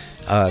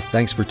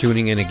 Thanks for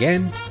tuning in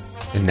again.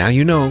 And now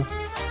you know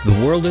the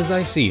world as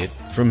I see it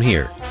from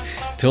here.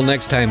 Till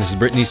next time, this is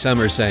Britany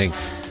Summers saying,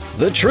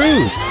 the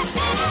truth.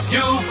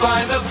 You'll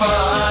find the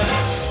fun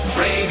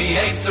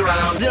radiates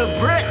around The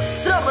Brit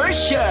Summer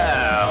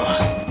Show.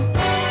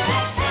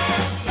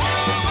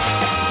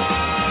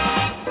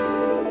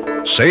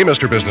 Say,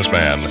 Mr.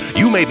 Businessman,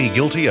 you may be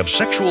guilty of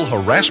sexual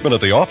harassment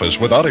at the office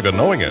without even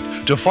knowing it.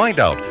 To find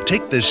out,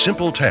 take this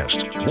simple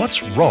test.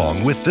 What's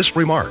wrong with this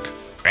remark?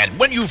 And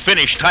when you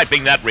finish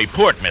typing that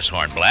report, Miss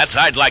Hornblatz,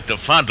 I'd like to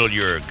fondle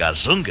your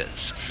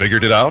gazungas.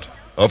 Figured it out?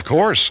 Of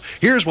course.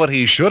 Here's what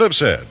he should have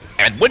said.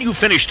 And when you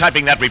finish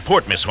typing that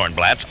report, Miss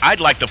Hornblatz, I'd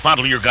like to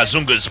fondle your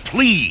gazungas,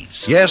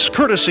 please. Yes,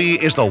 courtesy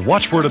is the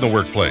watchword in the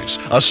workplace.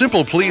 A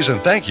simple please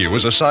and thank you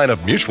is a sign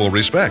of mutual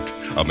respect.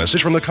 A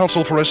message from the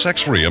Council for a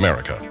Sex-Free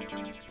America.